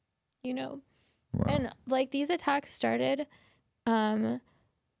 you know? Wow. And like, these attacks started, we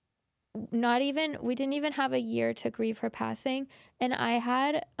didn't even have a year to grieve her passing. And I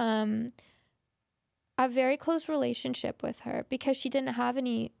had, a very close relationship with her because she didn't have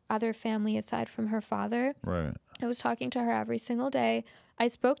any other family aside from her father. Right. I was talking to her every single day. I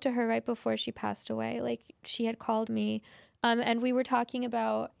spoke to her right before she passed away. Like, she had called me, and we were talking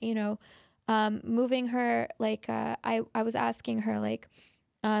about, you know, moving her. Like, I was asking her, like,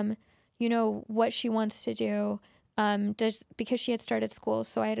 you know, what she wants to do, because she had started school.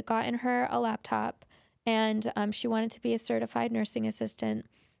 So I had gotten her a laptop, and she wanted to be a certified nursing assistant.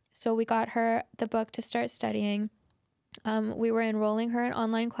 So we got her the book to start studying. We were enrolling her in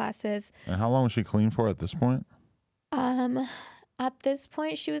online classes. And how long was she clean for at this point? At this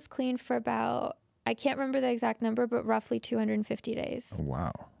point, she was clean for about, I can't remember the exact number, but roughly 250 days. Oh,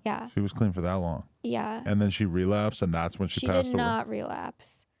 wow. Yeah. She was clean for that long. Yeah. And then she relapsed, and that's when she passed away? She did not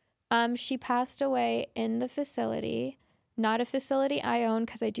relapse. She passed away in the facility, not a facility I own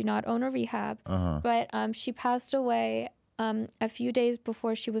because I do not own a rehab, but she passed away a few days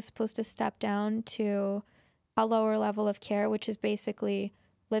before she was supposed to step down to a lower level of care, which is basically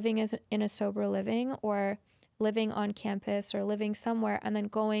living in a sober living or living on campus or living somewhere and then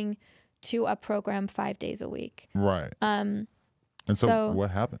going to a program 5 days a week. Right. And so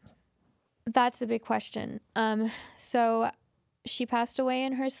what happened? That's the big question. So she passed away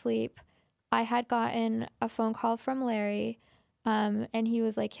in her sleep. I had gotten a phone call from Larry, and he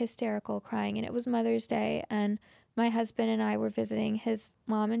was like hysterical, crying, and it was Mother's Day, and my husband and I were visiting his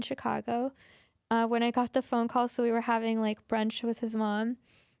mom in Chicago when I got the phone call. So we were having like brunch with his mom,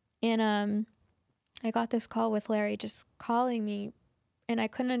 and I got this call with Larry just calling me, and I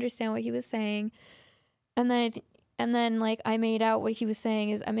couldn't understand what he was saying. And then like I made out what he was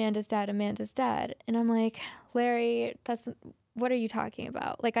saying is Amanda's dead, Amanda's dead. And I'm like, Larry, what are you talking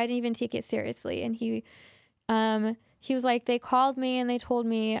about? Like, I didn't even take it seriously. And he was like, they called me and they told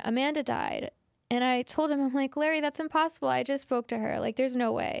me Amanda died. And I told him, I'm like, Larry, that's impossible. I just spoke to her. Like, there's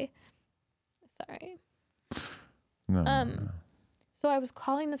no way. Sorry. No. So I was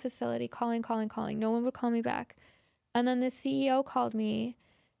calling the facility, calling. No one would call me back. And then the CEO called me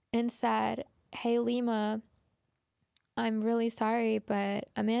and said, hey, Lima, I'm really sorry, but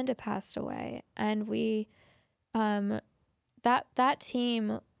Amanda passed away. And we, that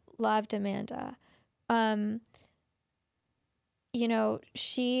team loved Amanda. You know,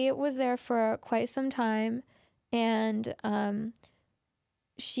 she was there for quite some time, and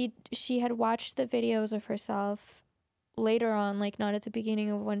she had watched the videos of herself later on, like not at the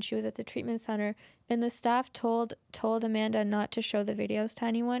beginning of when she was at the treatment center, and the staff told Amanda not to show the videos to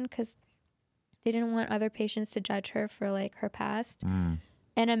anyone because they didn't want other patients to judge her for like her past.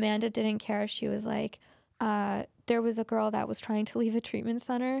 And Amanda didn't care. She was like, there was a girl that was trying to leave the treatment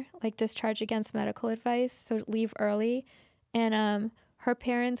center, like discharge against medical advice, so leave early. And her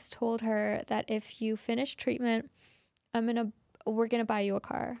parents told her that if you finish treatment, we're gonna buy you a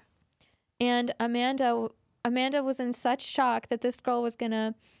car. And Amanda was in such shock that this girl was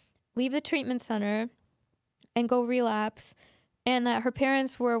gonna leave the treatment center and go relapse, and that her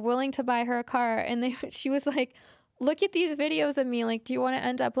parents were willing to buy her a car. And she was like, look at these videos of me. Like, do you want to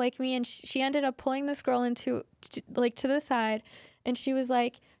end up like me? And she ended up pulling this girl to the side. And she was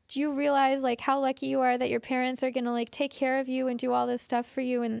like, do you realize like how lucky you are that your parents are going to like take care of you and do all this stuff for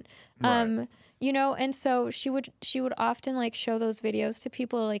you? And, right. you know, and so she would often like show those videos to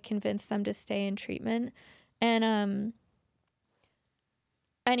people to like convince them to stay in treatment. And,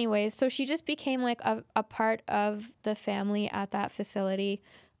 anyways, so she just became like a part of the family at that facility.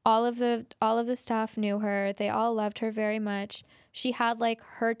 All of the staff knew her. They all loved her very much. She had like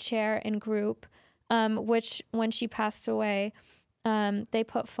her chair in group, which when she passed away, they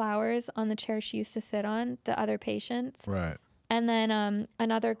put flowers on the chair she used to sit on, the other patients. Right. And then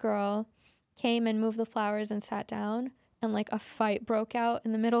another girl came and moved the flowers and sat down, and like a fight broke out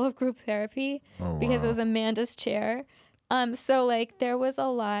in the middle of group therapy because it was Amanda's chair. So like there was a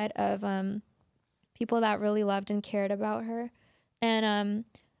lot of people that really loved and cared about her. And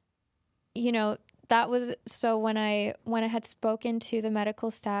you know, that was so when I had spoken to the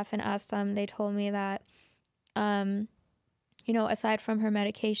medical staff and asked them, they told me that you know, aside from her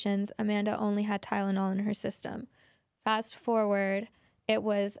medications, Amanda only had Tylenol in her system. Fast forward, it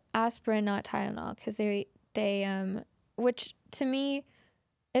was aspirin, not Tylenol, because they which to me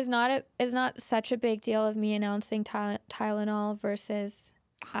is not such a big deal of me announcing Tylenol versus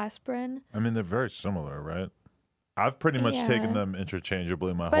aspirin. I mean, they're very similar, right? I've pretty much taken them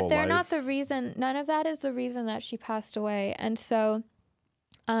interchangeably my whole life. But they're not the reason. None of that is the reason that she passed away. And so,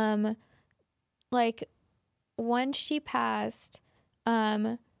 like, when she passed,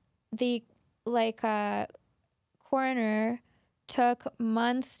 the coroner took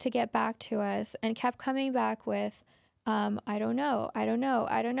months to get back to us and kept coming back with, I don't know.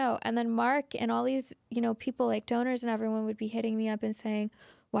 And then Mark and all these, you know, people like donors and everyone would be hitting me up and saying,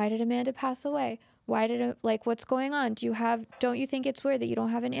 why did Amanda pass away? Why did it, like, what's going on? Don't you think it's weird that you don't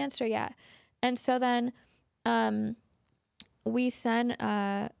have an answer yet? And so then, we sent,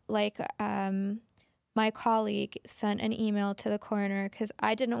 my colleague sent an email to the coroner because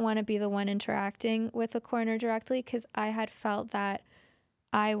I didn't want to be the one interacting with the coroner directly, because I had felt that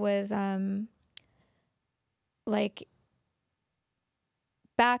I was, like,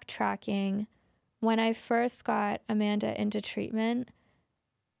 backtracking when I first got Amanda into treatment.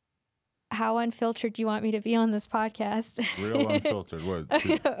 How unfiltered do you want me to be on this podcast? Real unfiltered. What?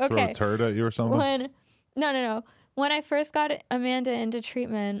 Throw a turd at you or something? No. When I first got Amanda into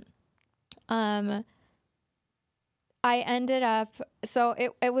treatment, I ended up, so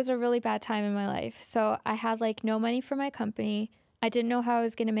it was a really bad time in my life. So I had like no money for my company. I didn't know how I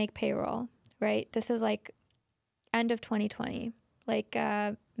was going to make payroll, right? This is like end of 2020, like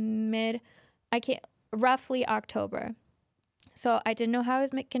roughly October. So I didn't know how I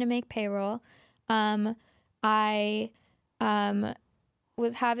was going to make payroll. I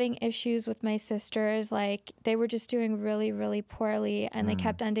was having issues with my sisters. Like, they were just doing really, really poorly, and they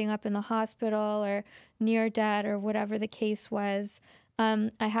kept ending up in the hospital or near dead or whatever the case was.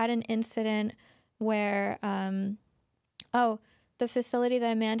 I had an incident where, the facility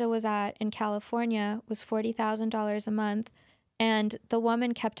that Amanda was at in California was $40,000 a month. And the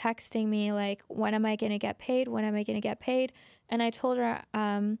woman kept texting me, like, when am I going to get paid? When am I going to get paid? And I told her,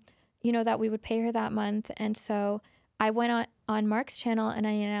 you know, that we would pay her that month. And so I went on Mark's channel and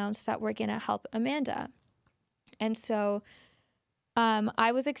I announced that we're going to help Amanda. And so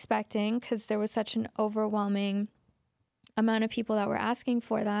I was expecting, because there was such an overwhelming amount of people that were asking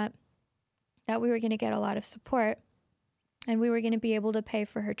for that we were going to get a lot of support and we were going to be able to pay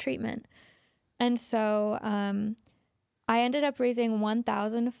for her treatment. And so I ended up raising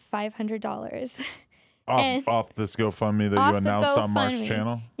 $1,500. Off this GoFundMe that you announced on Mark's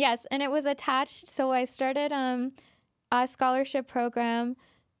channel? Yes, and it was attached. So I started a scholarship program,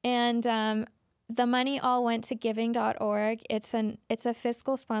 and the money all went to giving.org. It's a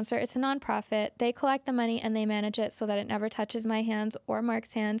fiscal sponsor. It's a nonprofit. They collect the money and they manage it so that it never touches my hands or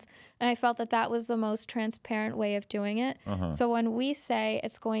Mark's hands. And I felt that was the most transparent way of doing it. So when we say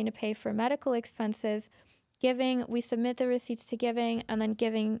it's going to pay for medical expenses, Giving, we submit the receipts to Giving, and then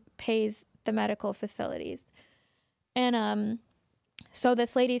Giving pays the medical facilities. And so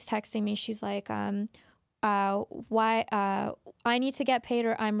this lady's texting me. She's like, why I need to get paid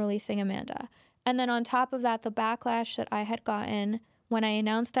or I'm releasing Amanda. And then on top of that, the backlash that I had gotten when I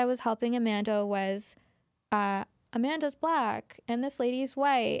announced I was helping Amanda was, Amanda's black and this lady's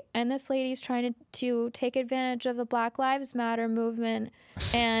white and this lady's trying to take advantage of the Black Lives Matter movement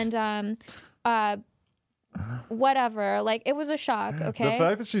and whatever. Like, it was a shock. Okay, the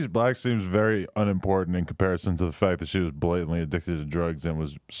fact that she's black seems very unimportant in comparison to the fact that she was blatantly addicted to drugs and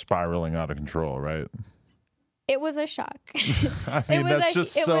was spiraling out of control, right? It was a shock. I mean, that's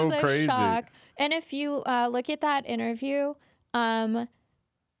just so crazy. Shock. And if you look at that interview, like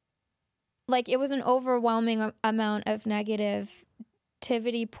it was an overwhelming amount of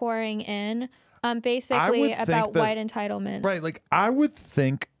negativity pouring in, basically about white entitlement. Right. Like I would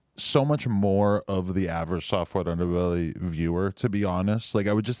think so much more of the average Soft White Underbelly viewer, to be honest. Like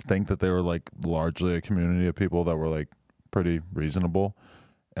I would just think that they were like largely a community of people that were like pretty reasonable.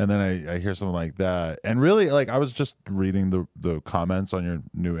 And then I hear something like that. And really, like, I was just reading the comments on your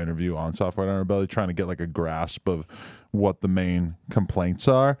new interview on Soft White Underbelly, trying to get, like, a grasp of what the main complaints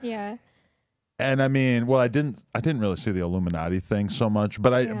are. Yeah. And, I mean, well, I didn't really see the Illuminati thing so much.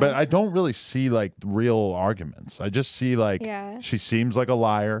 But I don't really see, like, real arguments. I just see, like, she seems like a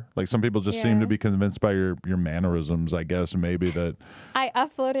liar. Like, some people just seem to be convinced by your mannerisms, I guess, maybe that. I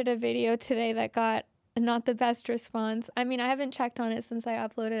uploaded a video today that got not the best response. I mean, I haven't checked on it since I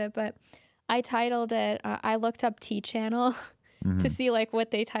uploaded it, but I titled it, I looked up T-Channel to see like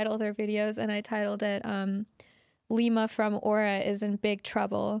what they title their videos, and I titled it Lima from Aura is in big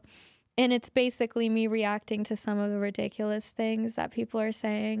trouble. And it's basically me reacting to some of the ridiculous things that people are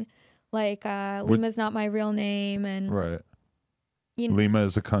saying, like Lima's not my real name, and you know, Lima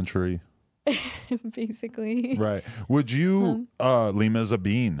is a country. Basically. Right. Would you Lima is a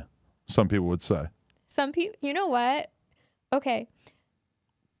bean, some people would say. Some people, you know what? Okay.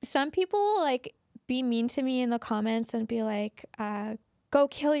 Some people like be mean to me in the comments and be like, go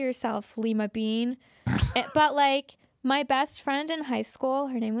kill yourself, Lima Bean. But like my best friend in high school,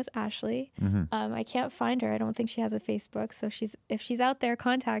 her name was Ashley. I can't find her. I don't think she has a Facebook. So if she's out there,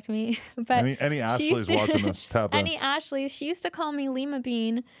 contact me. But any Ashleys watching this, tap in. Any Ashleys, she used to call me Lima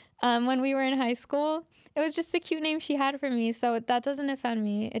Bean when we were in high school. It was just the cute name she had for me, so that doesn't offend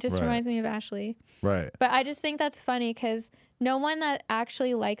me. It just reminds me of Ashley. Right. But I just think that's funny because no one that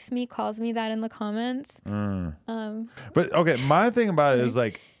actually likes me calls me that in the comments. But okay, my thing about it is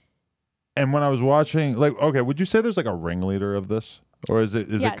like, and when I was watching, like, okay, would you say there's like a ringleader of this, or is it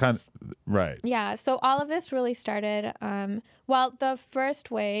kind of right? Yeah. So all of this really started. Well, the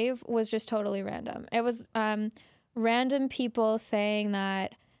first wave was just totally random. It was random people saying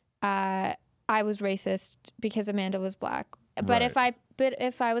that I was racist because Amanda was black. But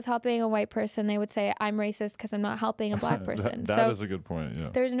if I was helping a white person, they would say I'm racist because I'm not helping a black person. that is a good point.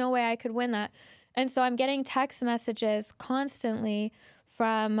 Yeah. There's no way I could win that. And so I'm getting text messages constantly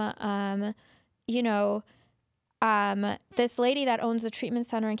from, you know, this lady that owns a treatment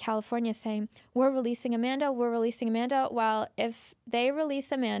center in California saying, we're releasing Amanda. Well, if they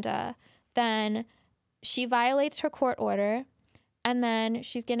release Amanda, then she violates her court order. And then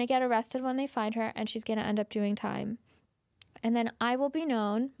she's going to get arrested when they find her, and she's going to end up doing time. And then I will be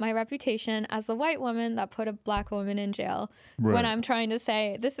known, my reputation, as the white woman that put a black woman in jail when I'm trying to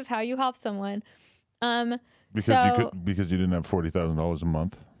say, this is how you help someone. Because you didn't have $40,000 a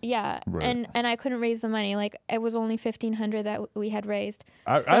month? Yeah, and I couldn't raise the money. Like, it was only $1,500 that we had raised.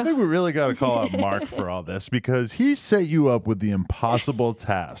 I think we really got to call out Mark for all this, because he set you up with the impossible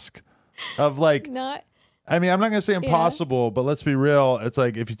task of like... I mean, I'm not going to say impossible, but let's be real. It's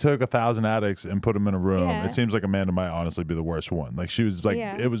like if you took 1,000 addicts and put them in a room, it seems like Amanda might honestly be the worst one. Like she was like,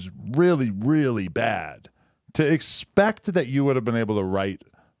 it was really, really bad. To expect that you would have been able to right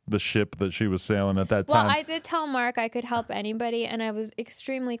the ship that she was sailing at that time. Well, I did tell Mark I could help anybody, and I was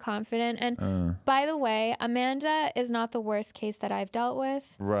extremely confident. And by the way, Amanda is not the worst case that I've dealt with.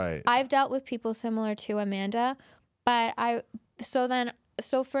 Right. I've dealt with people similar to Amanda, but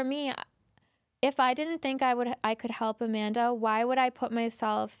so for me, if I didn't think I could help Amanda, why would I put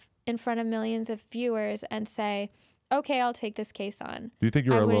myself in front of millions of viewers and say, okay, I'll take this case on? Do you think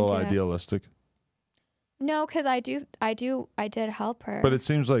you were a little idealistic? No, because I did help her. But it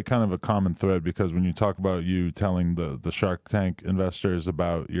seems like kind of a common thread, because when you talk about you telling the Shark Tank investors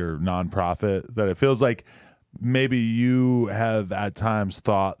about your nonprofit, that it feels like maybe you have at times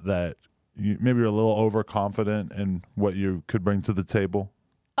thought that maybe you're a little overconfident in what you could bring to the table.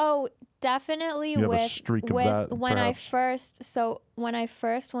 Oh, definitely. You have a streak of that, when perhaps? when I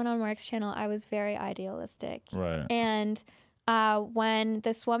first went on Mark's channel, I was very idealistic. Right. And when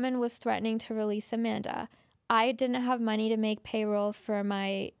this woman was threatening to release Amanda, I didn't have money to make payroll for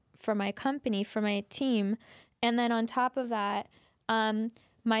my company, for my team. And then on top of that,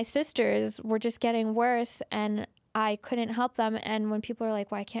 my sisters were just getting worse, and I couldn't help them. And when people are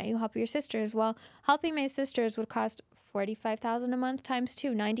like, why can't you help your sisters? Well, helping my sisters would cost $45,000 a month times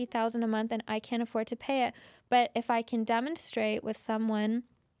 2, $90,000 a month, and I can't afford to pay it. But if I can demonstrate with someone,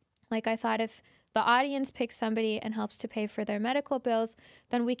 like I thought, if the audience picks somebody and helps to pay for their medical bills,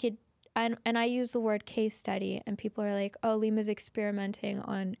 then we could, and I use the word case study, and people are like, oh, Lima's experimenting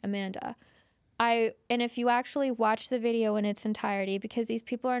on Amanda. and if you actually watch the video in its entirety, because these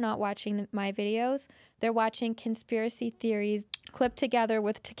people are not watching my videos, they're watching conspiracy theories clipped together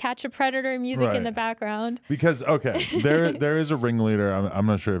with To Catch a Predator music in the background. Because, okay, there is a ringleader. I'm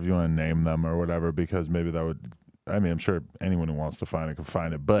not sure if you want to name them or whatever, because maybe that would, I mean, I'm sure anyone who wants to find it can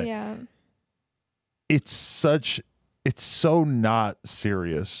find it, but yeah, it's so not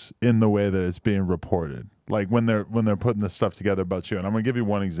serious in the way that it's being reported. Like when they're putting this stuff together about you. And I'm gonna give you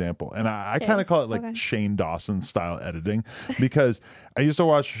one example. And I kind of call it like Shane Dawson style editing, because I used to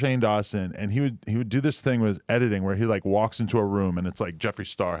watch Shane Dawson, and he would do this thing with his editing where he like walks into a room and it's like Jeffree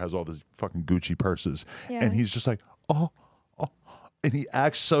Star has all these fucking Gucci purses, and he's just like, oh, and he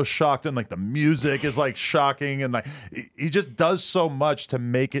acts so shocked, and like the music is like shocking, and like he just does so much to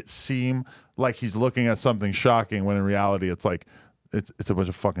make it seem like he's looking at something shocking, when in reality it's like it's a bunch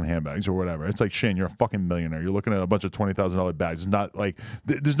of fucking handbags or whatever. It's like, Shane, you're a fucking millionaire. You're looking at a bunch of $20,000 bags. It's not like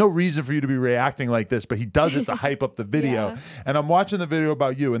there's no reason for you to be reacting like this, but he does it to hype up the video. And I'm watching the video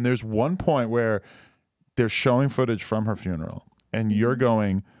about you, and there's one point where they're showing footage from her funeral, and you're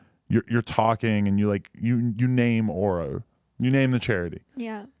talking, and you name Aura. You name the charity.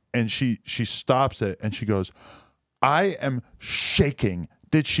 Yeah. And she stops it, and she goes, I am shaking.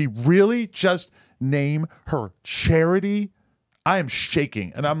 Did she really just name her charity? I am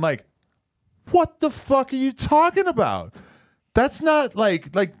shaking. And I'm like, what the fuck are you talking about? That's not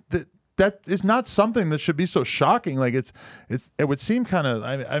that is not something that should be so shocking. Like it would seem kind of,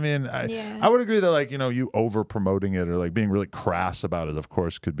 I would agree that, like, you know, you over promoting it or like being really crass about it, of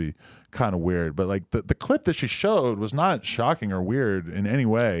course, could be kind of weird. But like the clip that she showed was not shocking or weird in any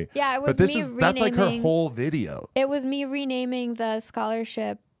way. Yeah, it was. But that's like her whole video. It was me renaming the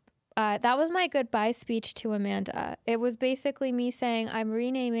scholarship. That was my goodbye speech to Amanda. It was basically me saying, I'm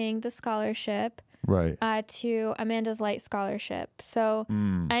renaming the scholarship to Amanda's Light Scholarship. So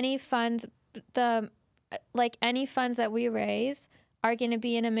any funds, any funds that we raise are going to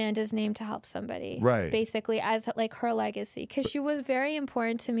be in Amanda's name to help somebody. Right. Basically as like her legacy. Because she was very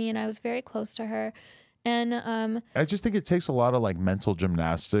important to me, and I was very close to her. And I just think it takes a lot of like mental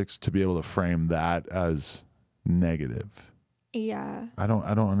gymnastics to be able to frame that as negative. Yeah. I don't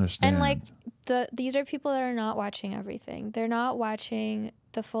understand. And like these are people that are not watching everything. They're not watching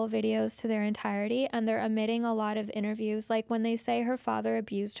the full videos to their entirety, and they're omitting a lot of interviews. Like when they say her father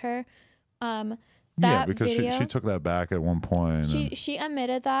abused her, because she took that back at one point. She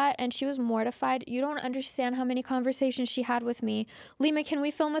admitted that, and she was mortified. You don't understand how many conversations she had with me. Lima, can we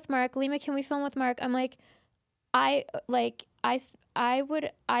film with Mark? Lima, can we film with Mark? I'm like, I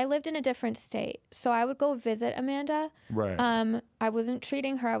lived in a different state, so I would go visit Amanda. Right. I wasn't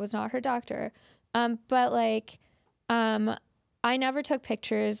treating her. I was not her doctor. But like, I never took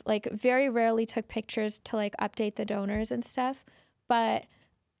pictures. Like, very rarely took pictures to like update the donors and stuff. But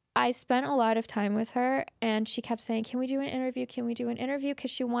I spent a lot of time with her, and she kept saying, "Can we do an interview? Can we do an interview?" Because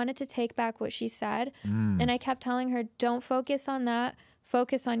she wanted to take back what she said, and I kept telling her, "Don't focus on that.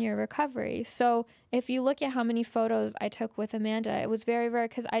 Focus on your recovery." So if you look at how many photos I took with Amanda, it was very rare,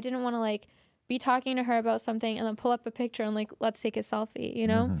 because I didn't want to like be talking to her about something and then pull up a picture and like, let's take a selfie, you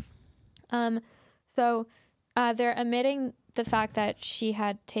know? So they're admitting the fact that she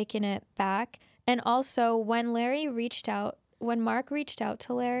had taken it back. And also when Mark reached out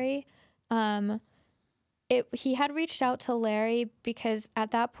to Larry, he had reached out to Larry because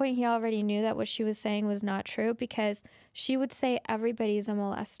at that point he already knew that what she was saying was not true, because she would say everybody's a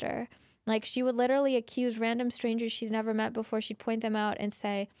molester. Like, she would literally accuse random strangers she's never met before. She'd point them out and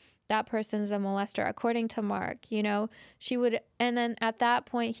say, that person's a molester, according to Mark, you know? She would, and then at that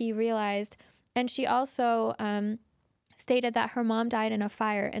point he realized, and she also stated that her mom died in a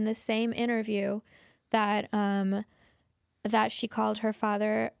fire in the same interview that she called her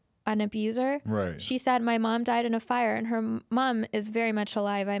father an abuser. Right. She said, my mom died in a fire, and her mom is very much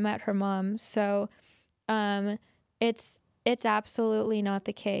alive. I met her mom. So it's absolutely not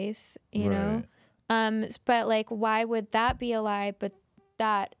the case, you know? But like, why would that be a lie? But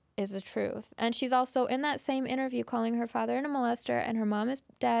that is the truth. And she's also in that same interview calling her father a molester, and her mom is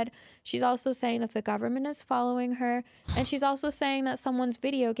dead. She's also saying that the government is following her, and she's also saying that someone's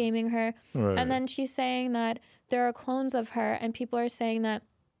video gaming her. Right. And then she's saying that there are clones of her, and people are saying that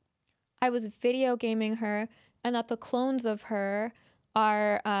I was video gaming her, and that the clones of her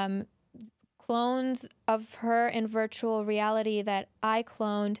are clones of her in virtual reality that I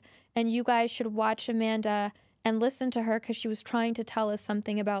cloned, and you guys should watch Amanda and listen to her because she was trying to tell us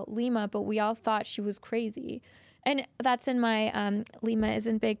something about Lima, but we all thought she was crazy. And that's in my Lima is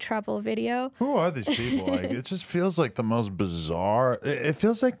in Big Trouble video. Who are these people? Like, it just feels like the most bizarre. It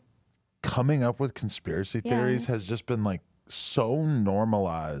feels like coming up with conspiracy theories has just been like so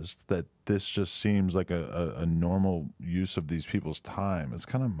normalized that this just seems like a normal use of these people's time. It's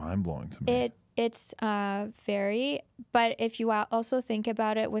kind of mind-blowing to me. It's very, but if you also think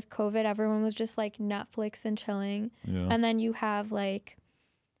about it, with COVID, everyone was just like Netflix and chilling. Yeah. And then you have like,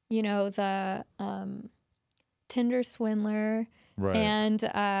 you know, the Tinder swindler, Right. and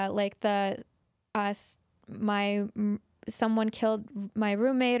like someone killed my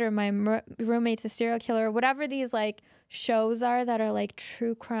roommate, or my roommate's a serial killer, whatever these like shows are that are like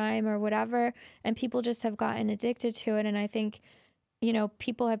true crime or whatever, and people just have gotten addicted to it. And I think, you know,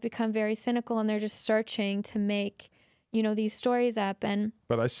 people have become very cynical, and they're just searching to make, you know, these stories up.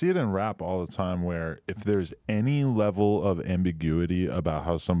 But I see it in rap all the time, where if there's any level of ambiguity about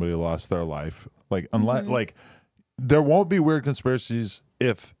how somebody lost their life, like unless like there won't be weird conspiracies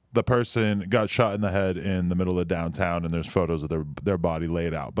if the person got shot in the head in the middle of downtown and there's photos of their body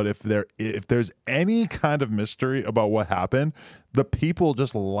laid out. But if there's any kind of mystery about what happened, the people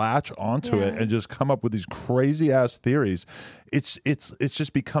just latch onto it and just come up with these crazy ass theories. It's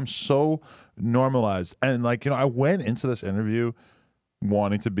just become so normalized. And like, you know, I went into this interview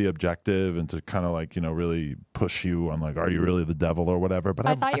wanting to be objective and to kind of like, you know, really push you on like, are you really the devil or whatever. But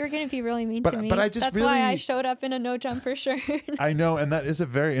I thought you were going to be really mean to me. But I just That's really, why I showed up in a no jumper shirt. I know, and that is a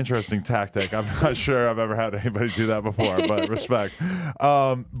very interesting tactic. I'm not sure I've ever had anybody do that before, but respect.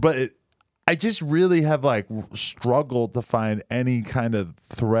 I just really have like struggled to find any kind of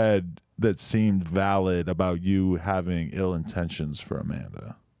thread that seemed valid about you having ill intentions for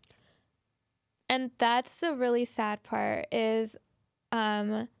Amanda. And that's the really sad part is,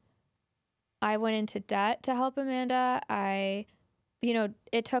 I went into debt to help Amanda. You know,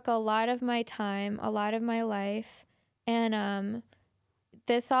 it took a lot of my time, a lot of my life. And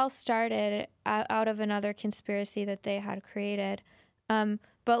this all started out of another conspiracy that they had created.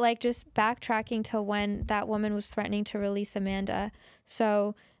 But like just backtracking to when that woman was threatening to release Amanda.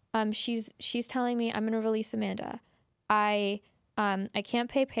 So she's telling me, I'm going to release Amanda. I can't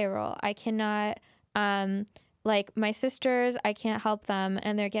pay payroll. I cannot, like my sisters, I can't help them,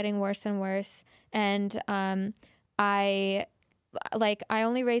 and they're getting worse and worse. And I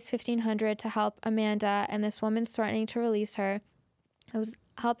only raised $1,500 to help Amanda, and this woman's threatening to release her. I was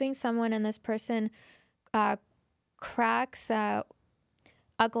helping someone, and this person cracks a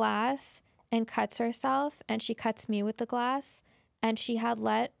glass and cuts herself, and she cuts me with the glass. And she had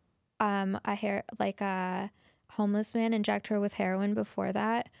let a homeless man inject her with heroin before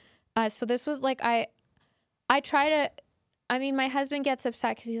that. So this was like I try to, I mean, my husband gets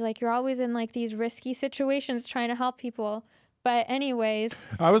upset because he's like, you're always in like these risky situations trying to help people. But anyways,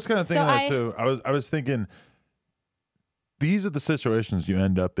 I was kind of thinking that too. I was thinking these are the situations you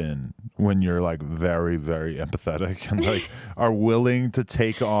end up in when you're like very, very empathetic and like are willing to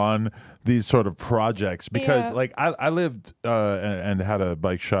take on these sort of projects. Because like I lived and had a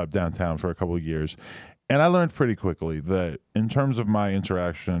bike shop downtown for a couple of years. And I learned pretty quickly that in terms of my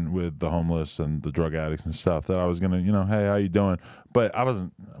interaction with the homeless and the drug addicts and stuff, that I was going to, you know, hey, how you doing? But I'm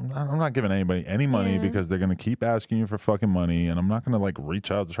not giving anybody any money because they're going to keep asking you for fucking money. And I'm not going to like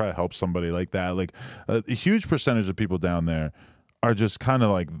reach out to try to help somebody like that. Like a huge percentage of people down there are just kind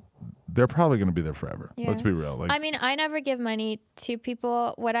of like, they're probably going to be there forever. Yeah. Let's be real. Like, I mean, I never give money to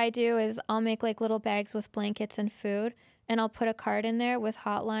people. What I do is I'll make like little bags with blankets and food, and I'll put a card in there with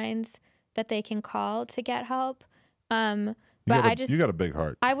hotlines that they can call to get help. But you got a big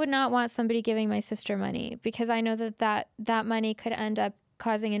heart. I would not want somebody giving my sister money because I know that money could end up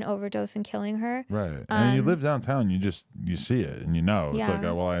causing an overdose and killing her. Right. And you live downtown, you see it and you know. It's like,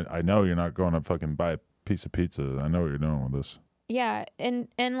 well, I know you're not going to fucking buy a piece of pizza. I know what you're doing with this. Yeah. And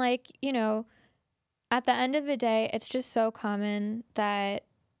like, you know, at the end of the day, it's just so common that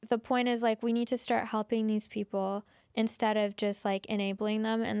the point is like, we need to start helping these people instead of just like enabling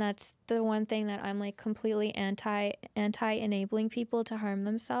them. And that's the one thing that I'm like completely anti enabling people to harm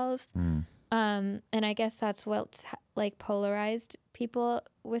themselves. And I guess that's what's like polarized people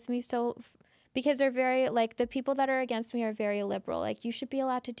with me still, because they're very like, the people that are against me are very liberal. Like, you should be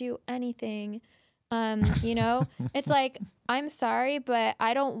allowed to do anything. You know, it's like, I'm sorry, but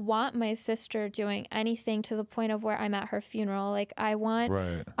I don't want my sister doing anything to the point of where I'm at her funeral. Like, I want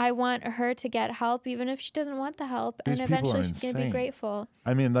her to get help, even if she doesn't want the help. And eventually she's going to be grateful.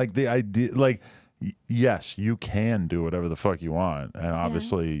 I mean, like the idea, like, yes, you can do whatever the fuck you want. And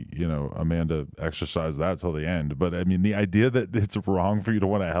obviously, you know, Amanda exercised that till the end. But I mean, the idea that it's wrong for you to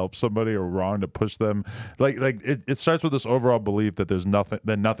want to help somebody or wrong to push them, like it starts with this overall belief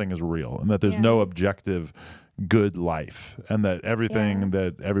that nothing is real and that there's no objective good life, and that everything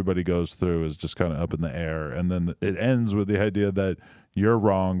that everybody goes through is just kind of up in the air. And then it ends with the idea that you're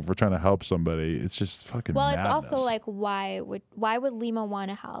wrong for trying to help somebody. It's just fucking madness. It's also like, why would Lima want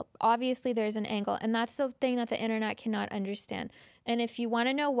to help? Obviously there's an angle, and that's the thing that the internet cannot understand. And if you want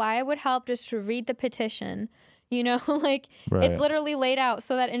to know why I would help, just to read the petition, you know, like it's literally laid out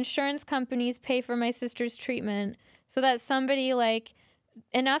so that insurance companies pay for my sister's treatment, so that somebody, like,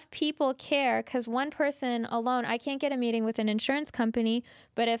 enough people care, because one person alone, I can't get a meeting with an insurance company,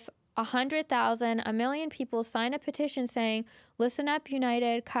 but if 100,000, 1 million people sign a petition saying, listen up,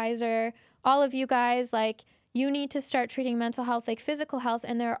 United, Kaiser, all of you guys, like, you need to start treating mental health like physical health,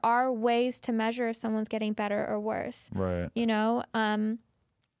 and there are ways to measure if someone's getting better or worse. Right. You know?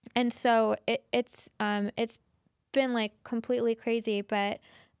 And so it's been like completely crazy. But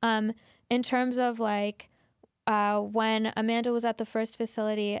in terms of like when Amanda was at the first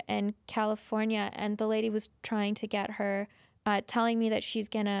facility in California, and the lady was trying to get her, telling me that she's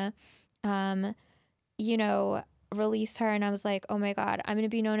gonna, you know, release her, and I was like, oh my God, I'm gonna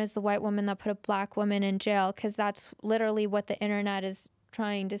be known as the white woman that put a black woman in jail, because that's literally what the internet is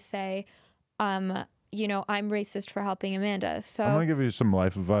trying to say. You know, I'm racist for helping Amanda. So I'm gonna give you some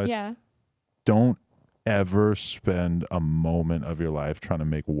life advice. Yeah. Don't ever spend a moment of your life trying to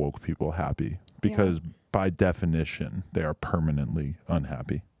make woke people happy, because by definition they are permanently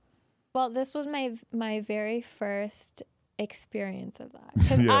unhappy. Well, this was my very first experience of that,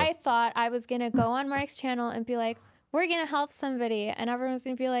 because I thought I was gonna go on Mark's channel and be like, we're gonna help somebody, and everyone's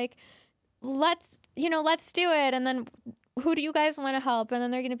gonna be like, let's do it, and then who do you guys want to help, and then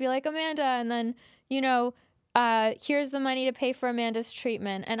they're gonna be like, Amanda, and then, you know, here's the money to pay for Amanda's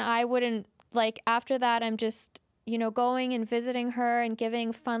treatment. And I wouldn't, like, after that, I'm just, you know, going and visiting her and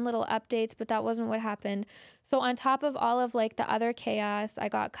giving fun little updates, but that wasn't what happened. So on top of all of like the other chaos, I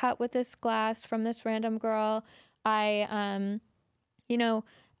got cut with this glass from this random girl. I, you know,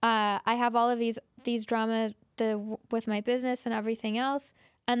 I have all of these dramas with my business and everything else.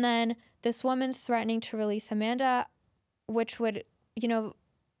 And then this woman's threatening to release Amanda, which would, you know,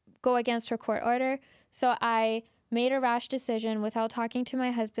 go against her court order. So I made a rash decision without talking to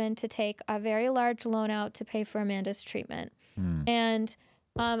my husband to take a very large loan out to pay for Amanda's treatment. And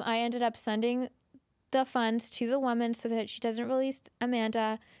I ended up sending the funds to the woman so that she doesn't release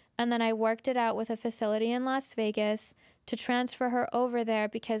Amanda. And then I worked it out with a facility in Las Vegas to transfer her over there,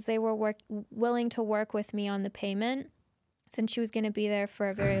 because they were willing to work with me on the payment, since she was going to be there for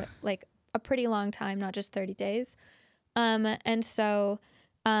a very, like, a pretty long time, not just 30 days. And so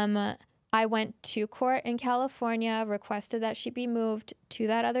I went to court in California, requested that she be moved to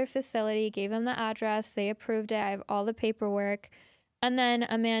that other facility, gave them the address, they approved it, I have all the paperwork. And then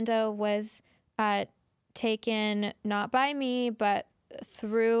Amanda was taken, not by me, but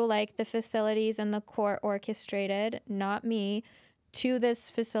through like the facilities and the court orchestrated, not me, to this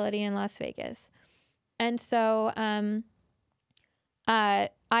facility in Las Vegas. And so I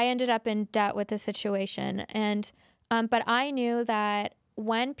ended up in debt with the situation. And but I knew that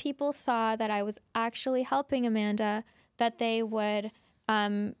when people saw that I was actually helping Amanda, that they would,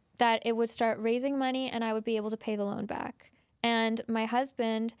 that it would start raising money and I would be able to pay the loan back. And my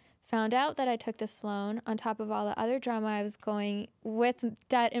husband found out that I took this loan on top of all the other drama I was going with,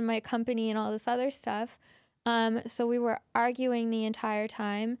 debt in my company and all this other stuff. So we were arguing the entire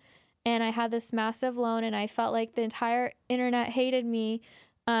time, and I had this massive loan, and I felt like the entire internet hated me.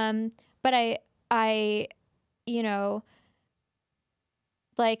 But I, you know,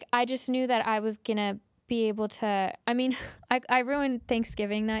 like, I just knew that I was gonna be able to, I mean, I ruined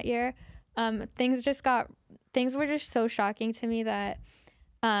Thanksgiving that year. Things were just so shocking to me that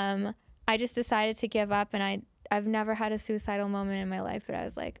I just decided to give up, and I've never had a suicidal moment in my life, but I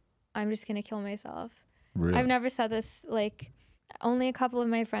was like, I'm just gonna kill myself. Really? I've never said this, like, only a couple of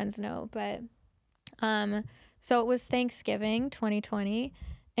my friends know, but so it was Thanksgiving 2020,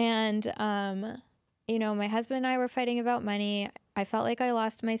 and you know, my husband and I were fighting about money. I felt like I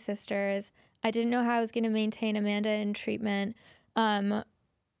lost my sisters. I didn't know how I was going to maintain Amanda in treatment.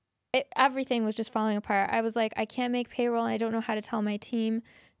 Everything was just falling apart. I was like, I can't make payroll, and I don't know how to tell my team.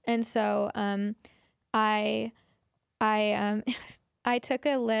 And so I took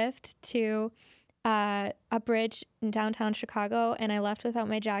a lift to a bridge in downtown Chicago, and I left without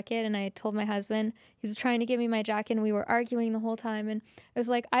my jacket, and I told my husband, he was trying to give me my jacket, and we were arguing the whole time, and I was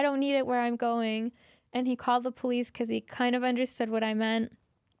like, I don't need it where I'm going. And he called the police because he kind of understood what I meant.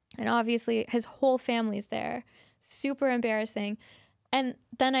 And obviously his whole family's there. Super embarrassing. And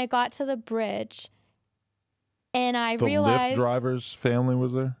then I got to the bridge, and I realized... The Lyft driver's family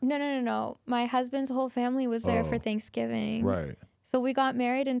was there? No. My husband's whole family was there for Thanksgiving. Right. So we got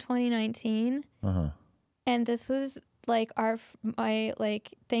married in 2019. And this was like my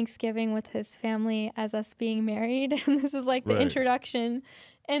like Thanksgiving with his family as us being married, and this is like the introduction.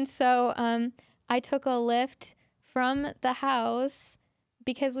 And so I took a lift from the house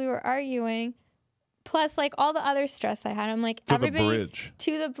because we were arguing, plus like all the other stress I had. I'm like, to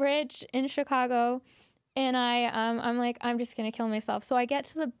the bridge in Chicago, and I'm like, I'm just gonna kill myself. So I get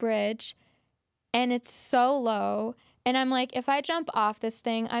to the bridge, and it's so low. And I'm like, if I jump off this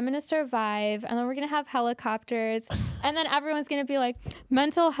thing, I'm going to survive. And then we're going to have helicopters. And then everyone's going to be like,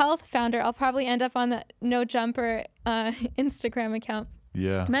 mental health founder. I'll probably end up on the No Jumper Instagram account.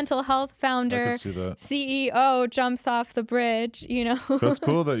 Yeah. Mental health founder, CEO jumps off the bridge, you know. That's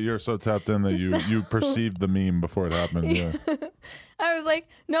cool that you're so tapped in that you perceived the meme before it happened. Yeah. I was like,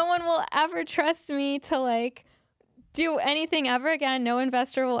 no one will ever trust me to like do anything ever again. No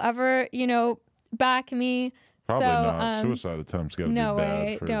investor will ever, you know, back me. Probably not. Suicide attempts got to be bad.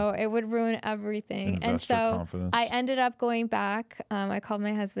 Way. No, it would ruin everything. And so confidence. I ended up going back. I called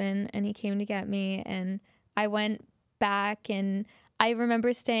my husband, and he came to get me. And I went back, and I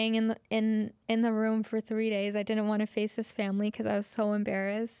remember staying in the room for 3 days. I didn't want to face his family because I was so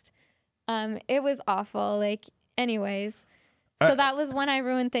embarrassed. It was awful. Like, anyways. So that was when I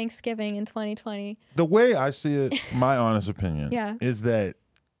ruined Thanksgiving in 2020. The way I see it, my honest opinion, is that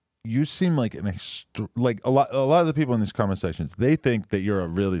you seem like a lot of the people in these comment sections, they think that you're a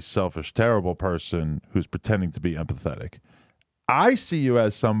really selfish, terrible person who's pretending to be empathetic. I see you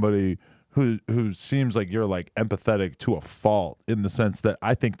as somebody who seems like you're like empathetic to a fault, in the sense that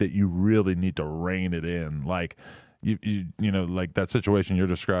I think that you really need to rein it in. Like you know, like that situation you're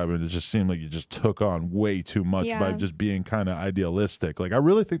describing, it just seemed like you just took on way too much by just being kind of idealistic. Like, I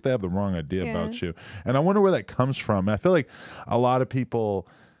really think they have the wrong idea about you. And I wonder where that comes from. And I feel like a lot of people,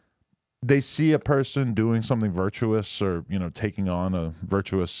 they see a person doing something virtuous, or, you know, taking on a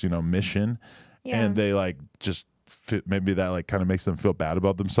virtuous, you know, mission, and they like just maybe that like kind of makes them feel bad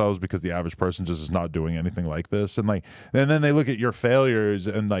about themselves, because the average person just is not doing anything like this. And like, and then they look at your failures,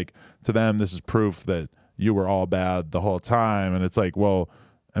 and like, to them, this is proof that you were all bad the whole time. And it's like, well,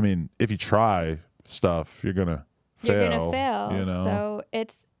 I mean, if you try stuff, you're gonna fail. You know? So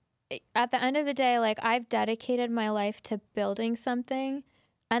it's, at the end of the day, like, I've dedicated my life to building something.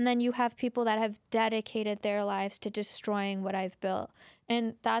 And then you have people that have dedicated their lives to destroying what I've built.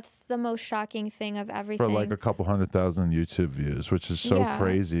 And that's the most shocking thing of everything. For like a couple 100,000 YouTube views, which is so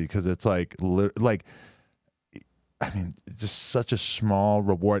crazy, because it's like, I mean, just such a small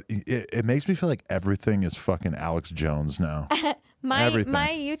reward. It makes me feel like everything is fucking Alex Jones now. My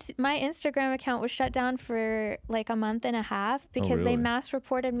Instagram account was shut down for like a month and a half because they mass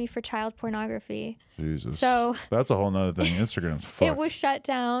reported me for child pornography. Jesus. So that's a whole nother thing. Instagram's fucked. It was shut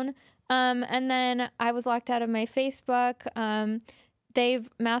down. And then I was locked out of my Facebook. They've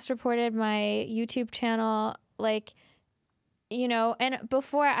mass reported my YouTube channel. Like, you know, and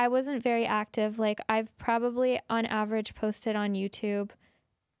before I wasn't very active. Like, I've probably on average posted on YouTube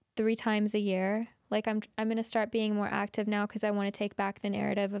 3 times a year. Like, I'm going to start being more active now because I want to take back the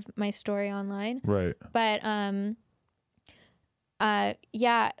narrative of my story online. Right. But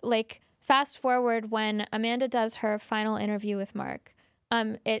yeah, like, fast forward when Amanda does her final interview with Mark.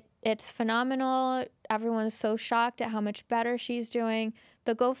 It's phenomenal. Everyone's so shocked at how much better she's doing.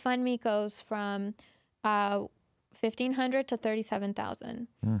 The GoFundMe goes from $1,500 to $37,000.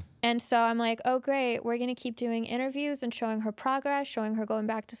 And so I'm like, oh great, we're gonna keep doing interviews and showing her progress, showing her going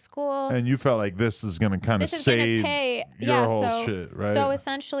back to school. And you felt like this is gonna kind of save your whole shit, right? So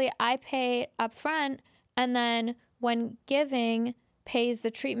essentially, I pay up front, and then when giving pays the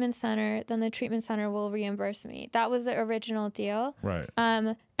treatment center, then the treatment center will reimburse me. That was the original deal. Right.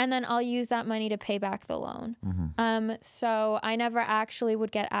 And then I'll use that money to pay back the loan. So I never actually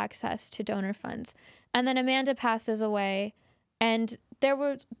would get access to donor funds. And then Amanda passes away, and there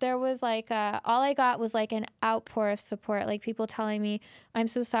was like all I got was like an outpour of support, like people telling me, I'm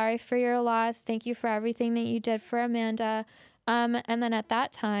so sorry for your loss. Thank you for everything that you did for Amanda. And then at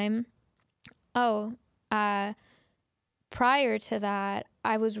that time, prior to that,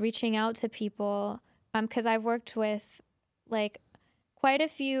 I was reaching out to people because I've worked with like quite a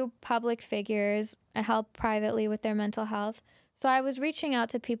few public figures and helped privately with their mental health. So I was reaching out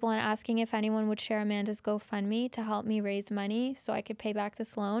to people and asking if anyone would share Amanda's GoFundMe to help me raise money so I could pay back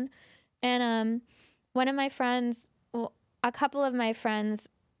this loan. And one of my friends, well, a couple of my friends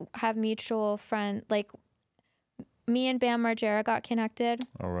have mutual friends, like me and Bam Margera got connected.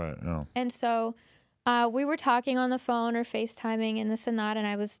 All right, yeah. And so we were talking on the phone or FaceTiming and this and that, and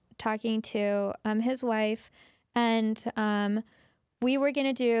I was talking to his wife, and we were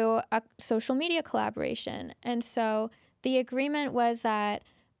going to do a social media collaboration. And so the agreement was that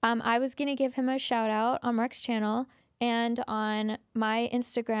I was going to give him a shout out on Mark's channel, and on my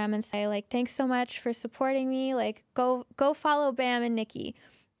Instagram and say like, thanks so much for supporting me. Like go follow Bam and Nikki.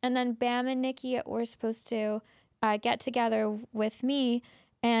 And then Bam and Nikki were supposed to get together with me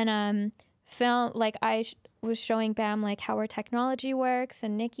and film. Like I was showing Bam like how our technology works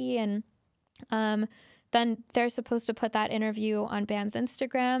and Nikki, and then they're supposed to put that interview on Bam's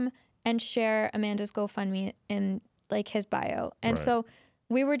Instagram and share Amanda's GoFundMe in like his bio. And so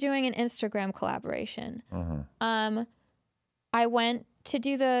we were doing an Instagram collaboration. I went to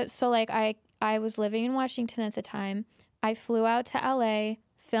do I was living in Washington at the time. I flew out to LA,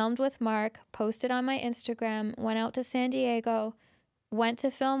 filmed with Mark, posted on my Instagram, went out to San Diego, went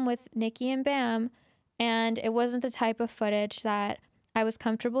to film with Nikki and Bam, and it wasn't the type of footage that I was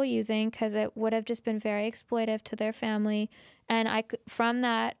comfortable using because it would have just been very exploitive to their family. And from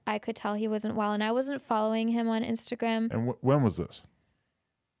that, I could tell he wasn't well, and I wasn't following him on Instagram. And when was this?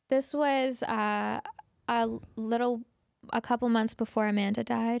 This was a couple months before Amanda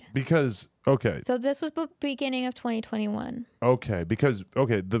died. Because, okay. So this was beginning of 2021. Okay, because,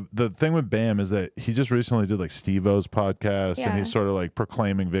 the thing with Bam is that he just recently did like Steve-O's podcast, and he's sort of like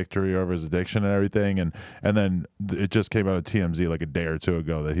proclaiming victory over his addiction and everything, and then it just came out of TMZ like a day or two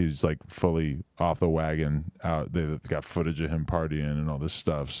ago that he's like fully off the wagon. They've got footage of him partying and all this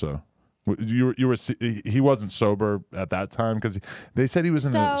stuff, so... he wasn't sober at that time because they said he was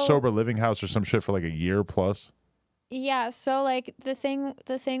in a sober living house or some shit for like a year plus. Yeah, so like the thing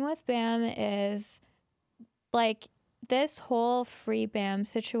with Bam is like this whole free Bam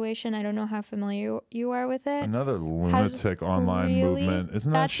situation. I don't know how familiar you are with it. Another lunatic online movement.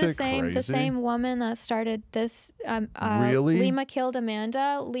 Isn't that shit crazy? The same woman that started this. Really? Lima killed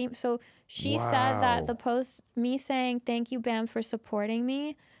Amanda. So she said that the post, me saying thank you Bam for supporting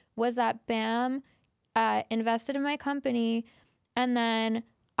me, was that Bam invested in my company, and then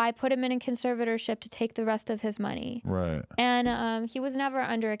I put him in a conservatorship to take the rest of his money. Right. And he was never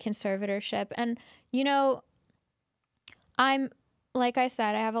under a conservatorship. And, you know, like I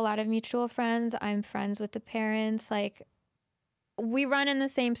said, I have a lot of mutual friends. I'm friends with the parents. Like, we run in the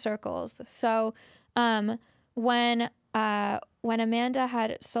same circles. So when Amanda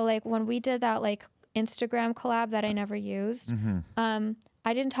had, so like when we did that like Instagram collab that I never used,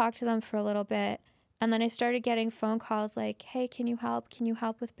 I didn't talk to them for a little bit. And then I started getting phone calls like, hey, can you help? Can you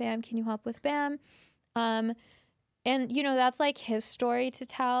help with Bam? Can you help with Bam? And, you know, that's like his story to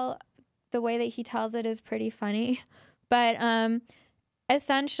tell. The way that he tells it is pretty funny. But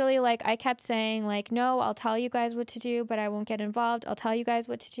essentially, like, I kept saying, like, no, I'll tell you guys what to do, but I won't get involved. I'll tell you guys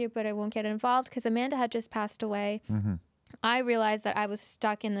what to do, but I won't get involved because Amanda had just passed away. I realized that I was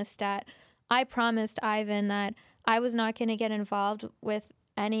stuck in this debt. I promised Ivan that I was not going to get involved with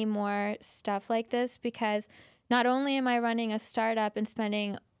any more stuff like this because not only am I running a startup and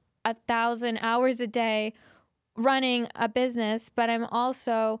spending 1,000 hours a day running a business, but I'm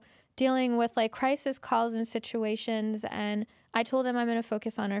also dealing with like crisis calls and situations. And I told him I'm going to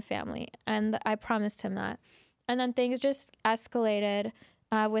focus on our family, and I promised him that. And then things just escalated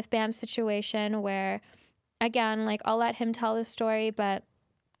with Bam's situation where, again, like I'll let him tell the story, but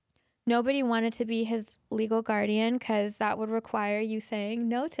nobody wanted to be his legal guardian because that would require you saying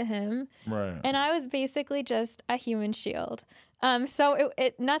no to him. Right. And I was basically just a human shield. So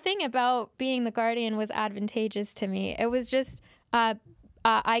nothing about being the guardian was advantageous to me. It was just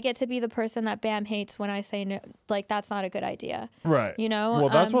I get to be the person that Bam hates when I say no. Like, that's not a good idea. Right. You know? Well,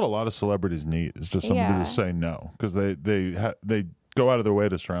 that's what a lot of celebrities need is just somebody to say no because they go out of their way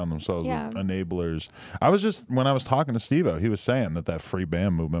to surround themselves with enablers. When I was talking to Steve-O, he was saying that free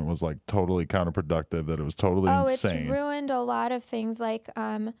Bam movement was like totally counterproductive, that it was totally insane. It's ruined a lot of things. Like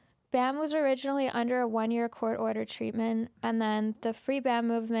Bam was originally under a 1-year court order treatment, and then the free Bam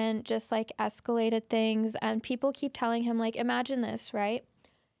movement just like escalated things, and people keep telling him like, imagine this, right?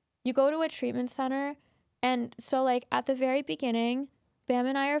 You go to a treatment center, and so like at the very beginning, Bam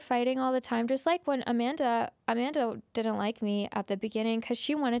and I are fighting all the time, just like when Amanda didn't like me at the beginning because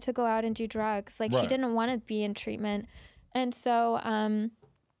she wanted to go out and do drugs. Like, she didn't want to be in treatment. And so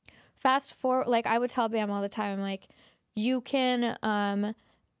fast forward, like I would tell Bam all the time, like, you can,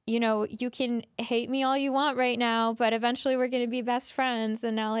 you can hate me all you want right now, but eventually we're going to be best friends.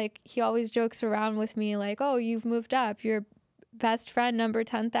 And now, like, he always jokes around with me like, oh, you've moved up. You're best friend number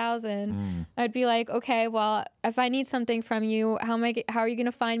 10,000. I'd be like, okay, well, if I need something from you, how are you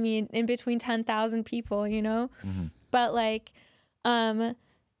gonna find me in between 10,000 people, you know? But like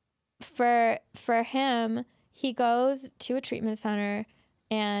for him, he goes to a treatment center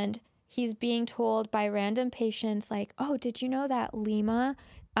and he's being told by random patients like, oh, did you know that Lima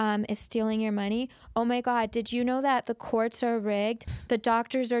is stealing your money? Oh my God, did you know that the courts are rigged? The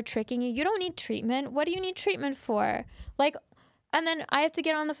doctors are tricking you. You don't need treatment. What do you need treatment for? Like, and then I have to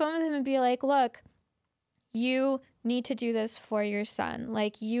get on the phone with him and be like, look, you need to do this for your son.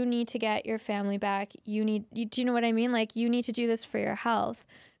 Like, you need to get your family back. Do you know what I mean? Like, you need to do this for your health.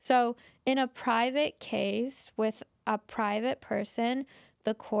 So in a private case with a private person,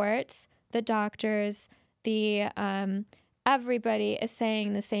 the courts, the doctors, the everybody is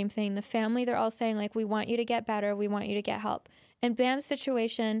saying the same thing. The family, they're all saying, like, we want you to get better. We want you to get help. In Bam's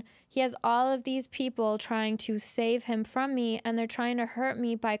situation, he has all of these people trying to save him from me, and they're trying to hurt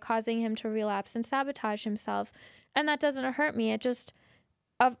me by causing him to relapse and sabotage himself. And that doesn't hurt me. It just,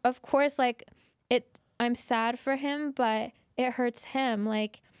 of course, like, I'm sad for him, but it hurts him.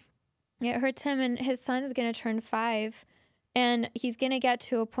 Like, it hurts him, and his son is going to turn 5. And he's going to get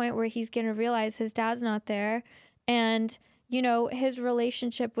to a point where he's going to realize his dad's not there. And, you know, his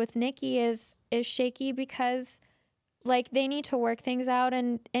relationship with Nikki is shaky because, like, they need to work things out,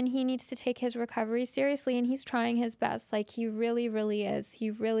 and he needs to take his recovery seriously, and he's trying his best. Like, he really, really is. He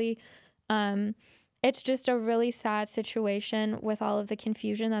really, it's just a really sad situation with all of the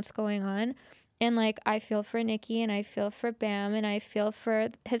confusion that's going on. And, like, I feel for Nikki, and I feel for Bam, and I feel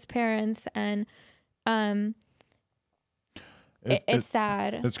for his parents, and, it's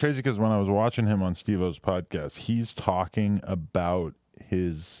sad. It's crazy because when I was watching him on Steve-O's podcast, he's talking about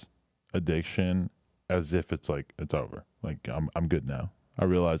his addiction as if it's like it's over. Like, I'm good now. I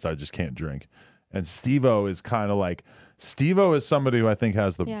realized I just can't drink. And Steve-O is kind of like, Steve-O is somebody who I think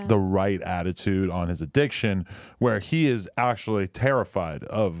has the right attitude on his addiction, where he is actually terrified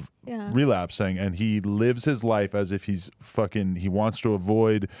of relapsing, and he lives his life as if he wants to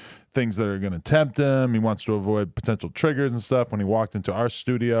avoid things that are going to tempt him. He wants to avoid potential triggers and stuff. When he walked into our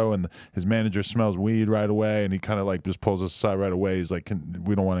studio and his manager smells weed right away, and he kind of like just pulls us aside right away. He's like,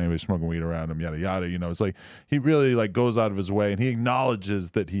 we don't want anybody smoking weed around him, yada, yada. You know, it's like he really like goes out of his way, and he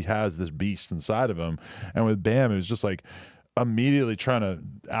acknowledges that he has this beast inside of him. And with Bam, it was just like immediately trying to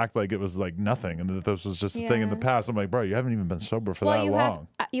act like it was like nothing, and that this was just a thing in the past. I'm like, bro, you haven't even been sober for that long.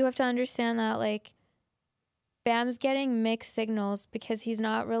 You have to understand that, like, Bam's getting mixed signals because he's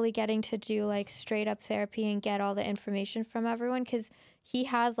not really getting to do like straight up therapy and get all the information from everyone, because he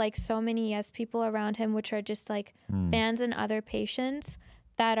has like so many yes people around him, which are just like fans and other patients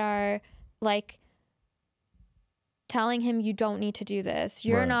that are like telling him, you don't need to do this.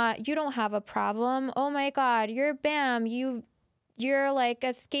 You don't have a problem. Oh my God, you're Bam. You're like a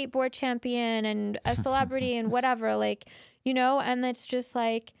skateboard champion and a celebrity and whatever, like, you know, and it's just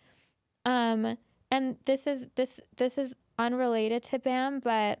like, and this is unrelated to Bam,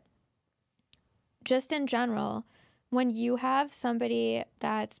 but just in general, when you have somebody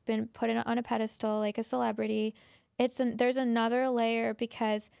that's been put on a pedestal, like a celebrity, there's another layer,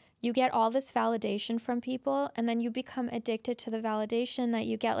 because you get all this validation from people, and then you become addicted to the validation that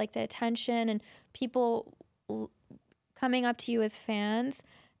you get, like the attention and people coming up to you as fans.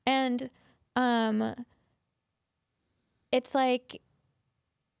 And it's like,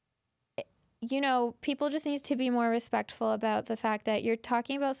 you know, people just need to be more respectful about the fact that you're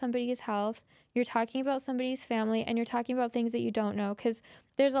talking about somebody's health, you're talking about somebody's family, and you're talking about things that you don't know, because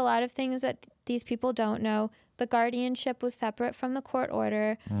there's a lot of things that these people don't know. The guardianship was separate from the court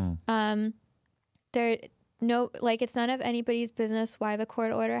order. It's none of anybody's business why the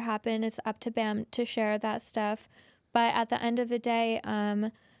court order happened. It's up to Bam to share that stuff. But at the end of the day,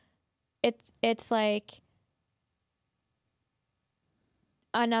 it's like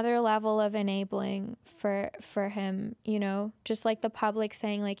another level of enabling for him, you know, just like the public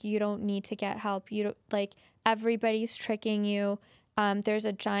saying, like, you don't need to get help. You don't, like, everybody's tricking you. There's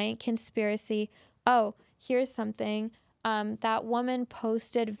a giant conspiracy. Oh, here's something. That woman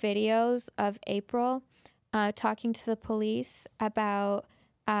posted videos of April talking to the police about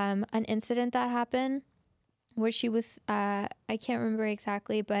an incident that happened where she was, I can't remember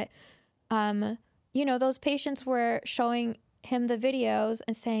exactly, but, you know, those patients were showing him the videos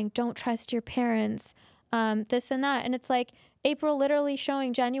and saying, don't trust your parents, this and that. And it's like April literally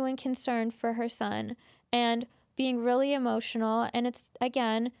showing genuine concern for her son and being really emotional. And it's,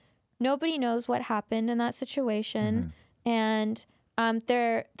 again, nobody knows what happened in that situation. And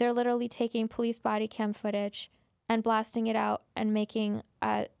they're literally taking police body cam footage and blasting it out and making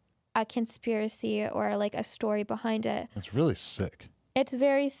a conspiracy or like a story behind it. It's really sick. It's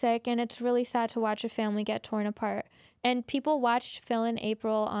very sick, and it's really sad to watch a family get torn apart. And people watched Phil and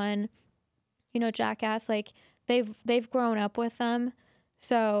April on, you know, Jackass. Like, they've grown up with them,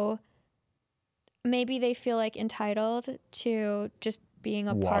 so maybe they feel like entitled to just being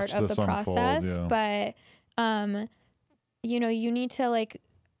a part of the process. Yeah. But, you know, you need to like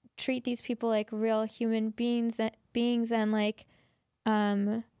treat these people like real human beings and like,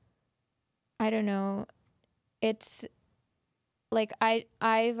 I don't know. It's like I've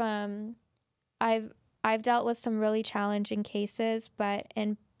dealt with some really challenging cases, but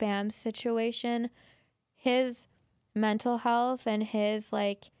in Bam's situation, his mental health and his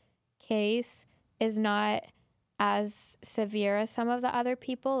like case is not as severe as some of the other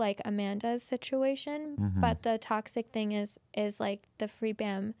people, like Amanda's situation. But the toxic thing is like the Free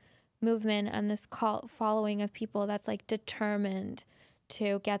Bam movement and this following of people that's like determined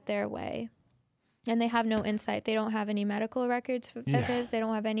to get their way. And they have no insight. They don't have any medical records of his. They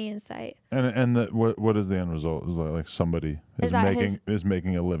don't have any insight. And what is the end result? Is like somebody is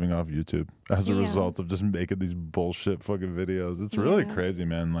making a living off YouTube as a result of just making these bullshit fucking videos. It's really crazy,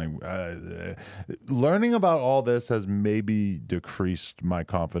 man. Like learning about all this has maybe decreased my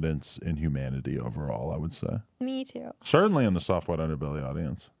confidence in humanity overall, I would say. Me too. Certainly in the Soft White Underbelly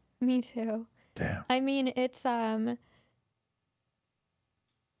audience. Me too. Damn. I mean, it's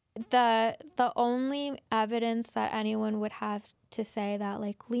the only evidence that anyone would have to say that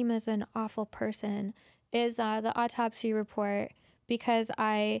like Lima's an awful person is the autopsy report, because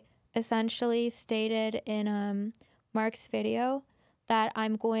I essentially stated in Mark's video that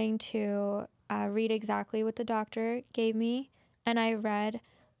I'm going to read exactly what the doctor gave me, and I read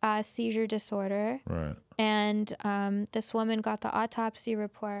seizure disorder. Right. And this woman got the autopsy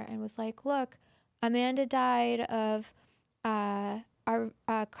report and was like, look, Amanda died of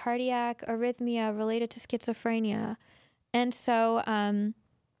cardiac arrhythmia related to schizophrenia. And so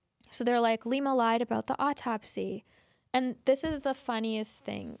so they're like, Lima lied about the autopsy. And this is the funniest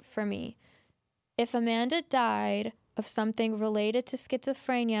thing for me. If Amanda died of something related to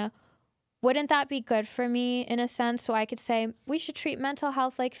schizophrenia, wouldn't that be good for me in a sense? So I could say we should treat mental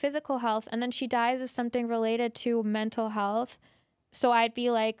health like physical health, and then she dies of something related to mental health. So I'd be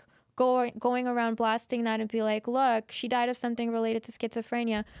like, going around blasting that and be like, look, she died of something related to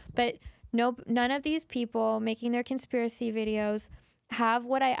schizophrenia. But no, none of these people making their conspiracy videos have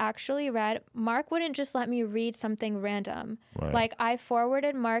what I actually read. Mark wouldn't just let me read something random. Right. Like I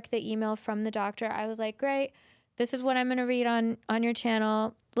forwarded Mark the email from the doctor. I was like, great, this is what I'm going to read on your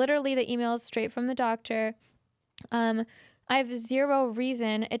channel. Literally the email is straight from the doctor. I have zero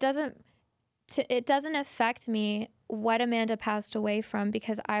reason. It doesn't affect me what Amanda passed away from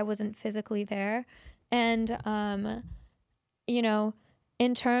because I wasn't physically there. And, you know,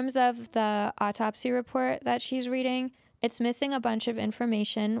 in terms of the autopsy report that she's reading, it's missing a bunch of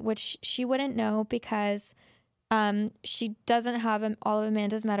information, which she wouldn't know because she doesn't have all of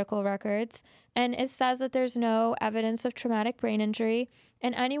Amanda's medical records. And it says that there's no evidence of traumatic brain injury.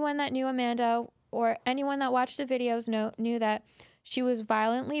 And anyone that knew Amanda or anyone that watched the videos knew that she was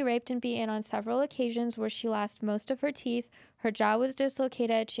violently raped and beaten on several occasions where she lost most of her teeth. Her jaw was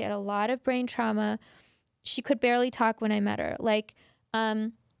dislocated. She had a lot of brain trauma. She could barely talk when I met her. Like,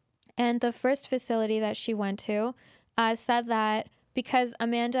 and the first facility that she went to said that because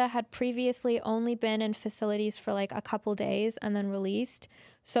Amanda had previously only been in facilities for like a couple days and then released,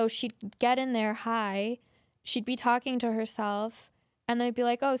 so she'd get in there high, she'd be talking to herself, and they'd be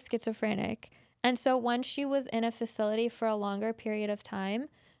like, oh, schizophrenic. And so once she was in a facility for a longer period of time,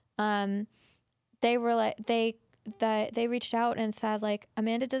 they were like, they reached out and said like,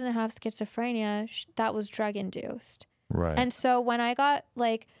 Amanda doesn't have schizophrenia. That was drug induced. Right. And so when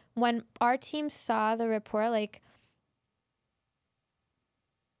when our team saw the report, like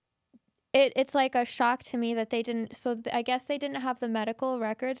it's like a shock to me that they didn't. So I guess they didn't have the medical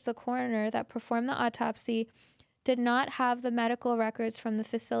records. The coroner that performed the autopsy did not have the medical records from the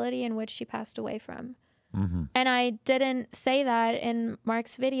facility in which she passed away from. Mm-hmm. And I didn't say that in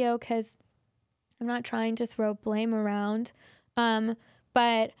Mark's video because I'm not trying to throw blame around.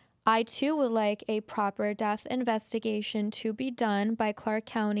 But I too would like a proper death investigation to be done by Clark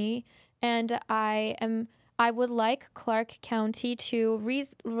County. And I would like Clark County to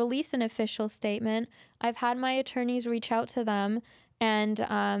release an official statement. I've had my attorneys reach out to them,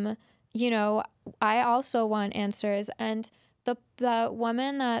 and you know, I also want answers. And the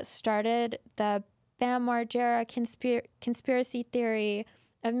woman that started the Bam Margera conspiracy theory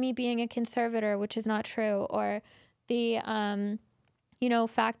of me being a conservator, which is not true, or the you know,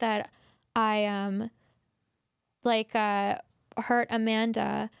 fact that I hurt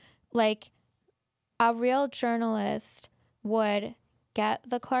Amanda, like a real journalist would get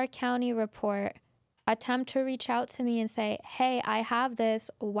the Clark County report, attempt to reach out to me and say, hey, I have this.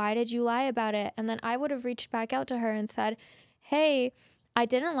 Why did you lie about it? And then I would have reached back out to her and said, hey, I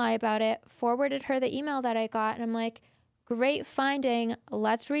didn't lie about it, forwarded her the email that I got. And I'm like, great finding.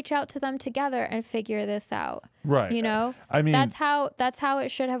 Let's reach out to them together and figure this out. Right. You know, I mean, that's how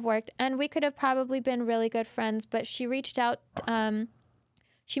it should have worked. And we could have probably been really good friends, but she reached out.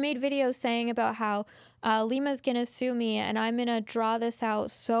 She made videos saying about how Lima's going to sue me and I'm going to draw this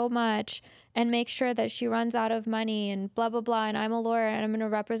out so much and make sure that she runs out of money and blah, blah, blah. And I'm a lawyer and I'm going to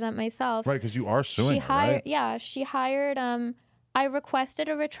represent myself. Right, because you are suing her, right? Yeah, she hired, I requested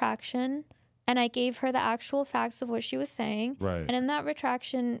a retraction and I gave her the actual facts of what she was saying. Right. And in that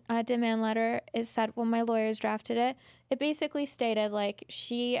retraction demand letter, it said, well, my lawyers drafted it. It basically stated, like,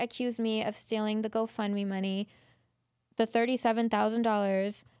 she accused me of stealing the GoFundMe money, the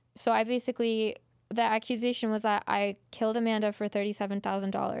 $37,000. So I basically, the accusation was that I killed Amanda for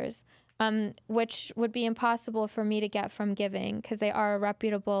 $37,000, which would be impossible for me to get from Giving because they are a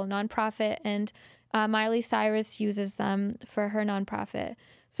reputable nonprofit, and Miley Cyrus uses them for her nonprofit.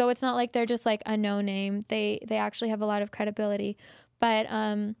 So it's not like they're just like a no name. They actually have a lot of credibility. But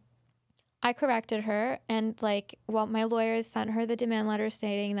I corrected her, and my lawyers sent her the demand letter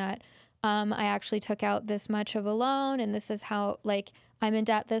stating that I actually took out this much of a loan, and this is how, I'm in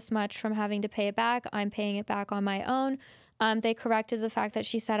debt this much from having to pay it back. I'm paying it back on my own. They corrected the fact that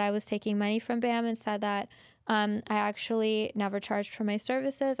she said I was taking money from BAM and said that I actually never charged for my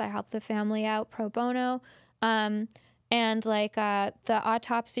services. I helped the family out pro bono. And the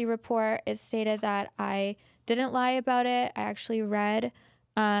autopsy report, it stated that I didn't lie about it. I actually read,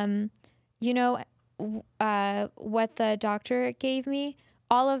 what the doctor gave me,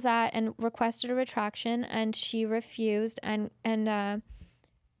 all of that, and requested a retraction, and she refused and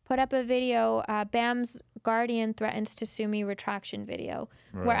put up a video. BAM's guardian threatens to sue me retraction video,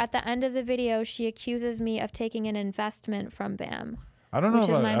 where at the end of the video, she accuses me of taking an investment from BAM. I don't know if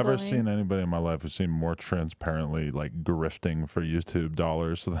I've ever seen anybody in my life who seemed more transparently grifting for YouTube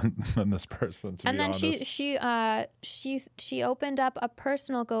dollars than this person. To be honest. she opened up a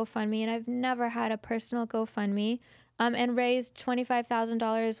personal GoFundMe, and I've never had a personal GoFundMe, and raised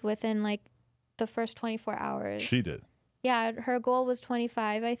 $25,000 within the first 24 hours. She did. Yeah, her goal was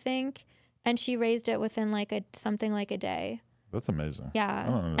 25, I think, and she raised it within something like a day. That's amazing.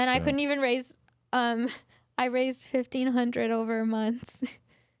 Yeah, and I couldn't even raise. I raised $1,500 over months.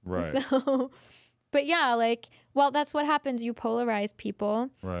 Right. So, but yeah, that's what happens. You polarize people.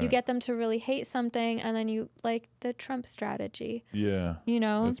 Right. You get them to really hate something, and then you the Trump strategy. Yeah.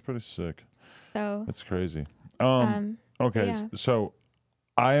 It's pretty sick. So it's crazy. Okay. Yeah. So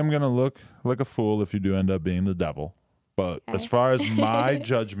I am gonna look like a fool if you do end up being the devil. But as far as my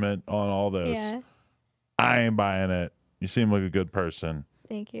judgment on all this, I ain't buying it. You seem like a good person.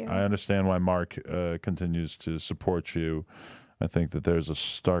 Thank you. I understand why Mark continues to support you. I think that there's a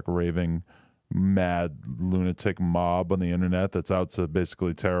stark raving, mad, lunatic mob on the internet that's out to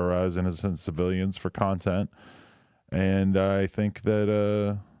basically terrorize innocent civilians for content. And I think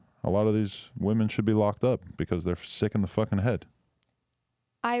that a lot of these women should be locked up because they're sick in the fucking head.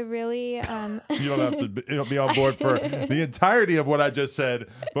 I really... You don't have to be on board for the entirety of what I just said.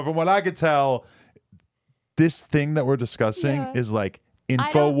 But from what I could tell, this thing that we're discussing is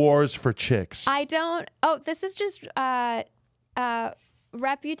InfoWars for chicks. This is just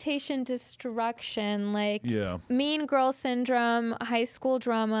reputation destruction, Mean Girl Syndrome, high school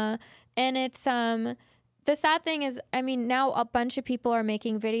drama. And it's the sad thing is, now a bunch of people are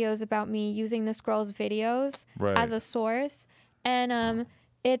making videos about me using this girl's videos as a source, and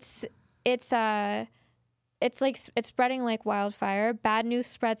it's spreading like wildfire. Bad news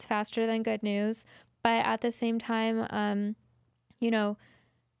spreads faster than good news, but at the same time,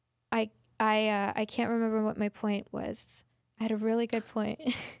 I can't remember what my point was. I had a really good point.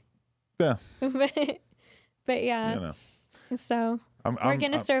 Yeah. but yeah. So we're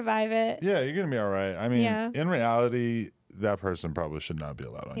going to survive it. Yeah, you're going to be all right. In reality, that person probably should not be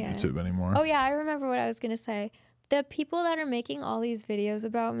allowed on YouTube anymore. Oh, yeah, I remember what I was going to say. The people that are making all these videos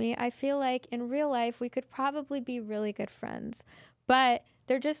about me, I feel like in real life, we could probably be really good friends. But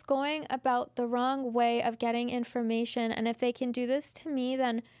they're just going about the wrong way of getting information. And if they can do this to me,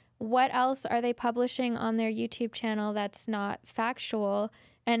 then what else are they publishing on their YouTube channel that's not factual?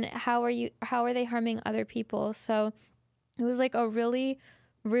 And how are they harming other people? So it was a really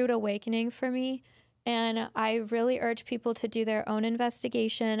rude awakening for me. And I really urge people to do their own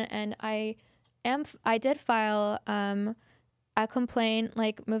investigation. And I did file a complaint,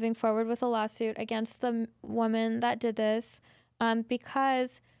 moving forward with a lawsuit against the woman that did this,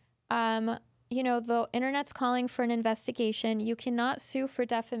 because the internet's calling for an investigation. You cannot sue for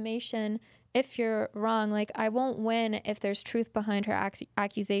defamation if you're wrong. I won't win if there's truth behind her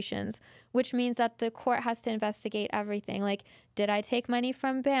accusations, which means that the court has to investigate everything. Did I take money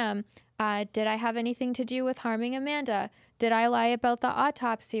from BAM? Did I have anything to do with harming Amanda? Did I lie about the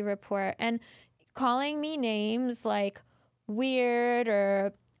autopsy report? And calling me names like weird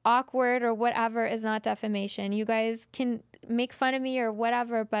or awkward or whatever is not defamation. You guys can make fun of me or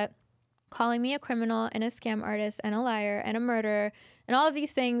whatever, but calling me a criminal and a scam artist and a liar and a murderer and all of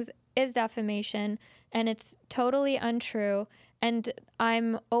these things is defamation, and it's totally untrue. And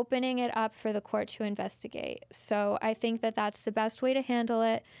I'm opening it up for the court to investigate. So I think that that's the best way to handle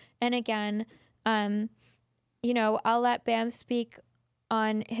it. And again, you know, I'll let Bam speak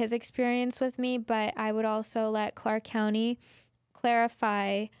on his experience with me, but I would also let Clark County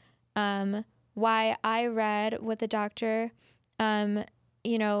clarify why I read what the doctor,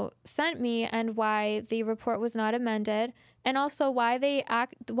 you know, sent me and why the report was not amended, and also why they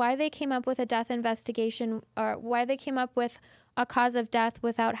came up with a death investigation, or why they came up with a cause of death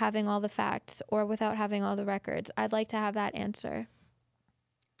without having all the facts or without having all the records. I'd like to have that answer.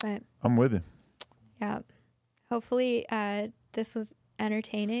 But I'm with you. Yeah. Hopefully this was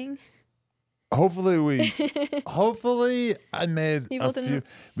entertaining. Hopefully I made a few,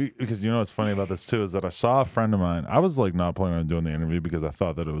 because you know what's funny about this too is that I saw a friend of mine. I was like not planning on doing the interview because I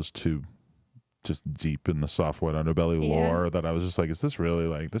thought that it was too just deep in the Soft White Underbelly lore, that I was just like, is this really,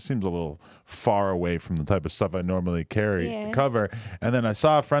 like, this seems a little far away from the type of stuff I normally cover. And then I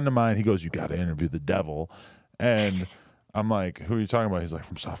saw a friend of mine, he goes, you got to interview the devil. And I'm like, who are you talking about? He's like,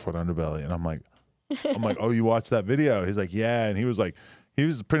 from Soft White Underbelly. And I'm like, oh, you watched that video? He's like, yeah. And he was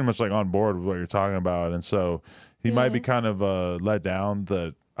pretty much like on board with what you're talking about. And so he might be kind of let down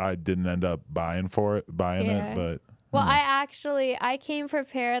that I didn't end up buying it. But well, I came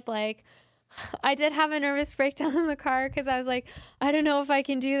prepared. Like, I did have a nervous breakdown in the car because I was like, I don't know if I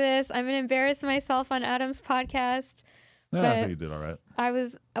can do this. I'm going to embarrass myself on Adam's podcast. Yeah, I think you did all right.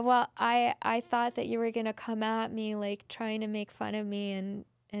 I thought that you were going to come at me like trying to make fun of me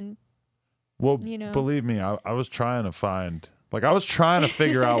and well, you know. Believe me, I was trying to find, like, I was trying to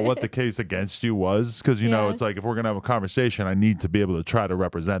figure out what the case against you was, because, you know, it's like, if we're going to have a conversation, I need to be able to try to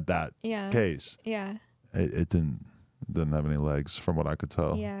represent that case. Yeah. It didn't have any legs from what I could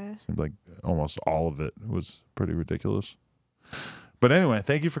tell. Yeah. It seemed like almost all of it was pretty ridiculous. But anyway,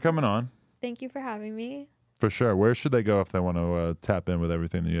 thank you for coming on. Thank you for having me. For sure. Where should they go if they want to tap in with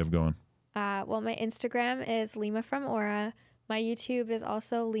everything that you have going? Well, my Instagram is Lima from Aura. My YouTube is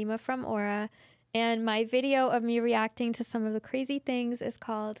also Lima from Aura. And my video of me reacting to some of the crazy things is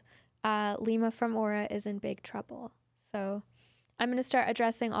called Lima from Aura is in Big Trouble. So I'm going to start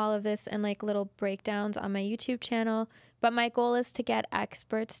addressing all of this in like little breakdowns on my YouTube channel. But my goal is to get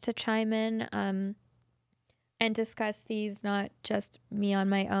experts to chime in and discuss these, not just me on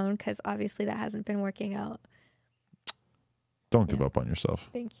my own, because obviously that hasn't been working out. Don't give up on yourself.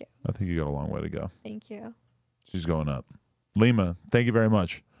 Thank you. I think you got a long way to go. Thank you. She's going up. Lima, thank you very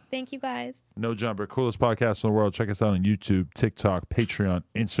much. Thank you, guys. No Jumper, coolest podcast in the world. Check us out on YouTube, TikTok, Patreon,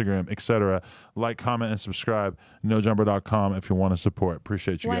 Instagram, etc. Like, comment, and subscribe. NoJumper.com if you want to support.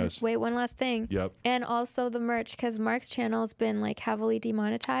 Appreciate you guys. Wait, one last thing. Yep. And also the merch, because Mark's channel's been like heavily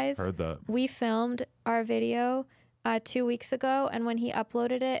demonetized. Heard that. We filmed our video 2 weeks ago, and when he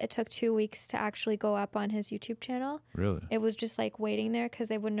uploaded it, it took 2 weeks to actually go up on his YouTube channel. Really? It was just like waiting there because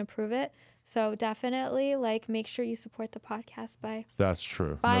they wouldn't approve it. So definitely, like, make sure you support the podcast by That's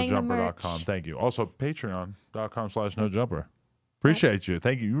true. buying NoJumper.com. Thank you. Also, Patreon.com/NoJumper. Appreciate you.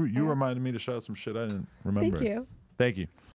 Thank you. You reminded me to shout out some shit I didn't remember. Thank you. Thank you.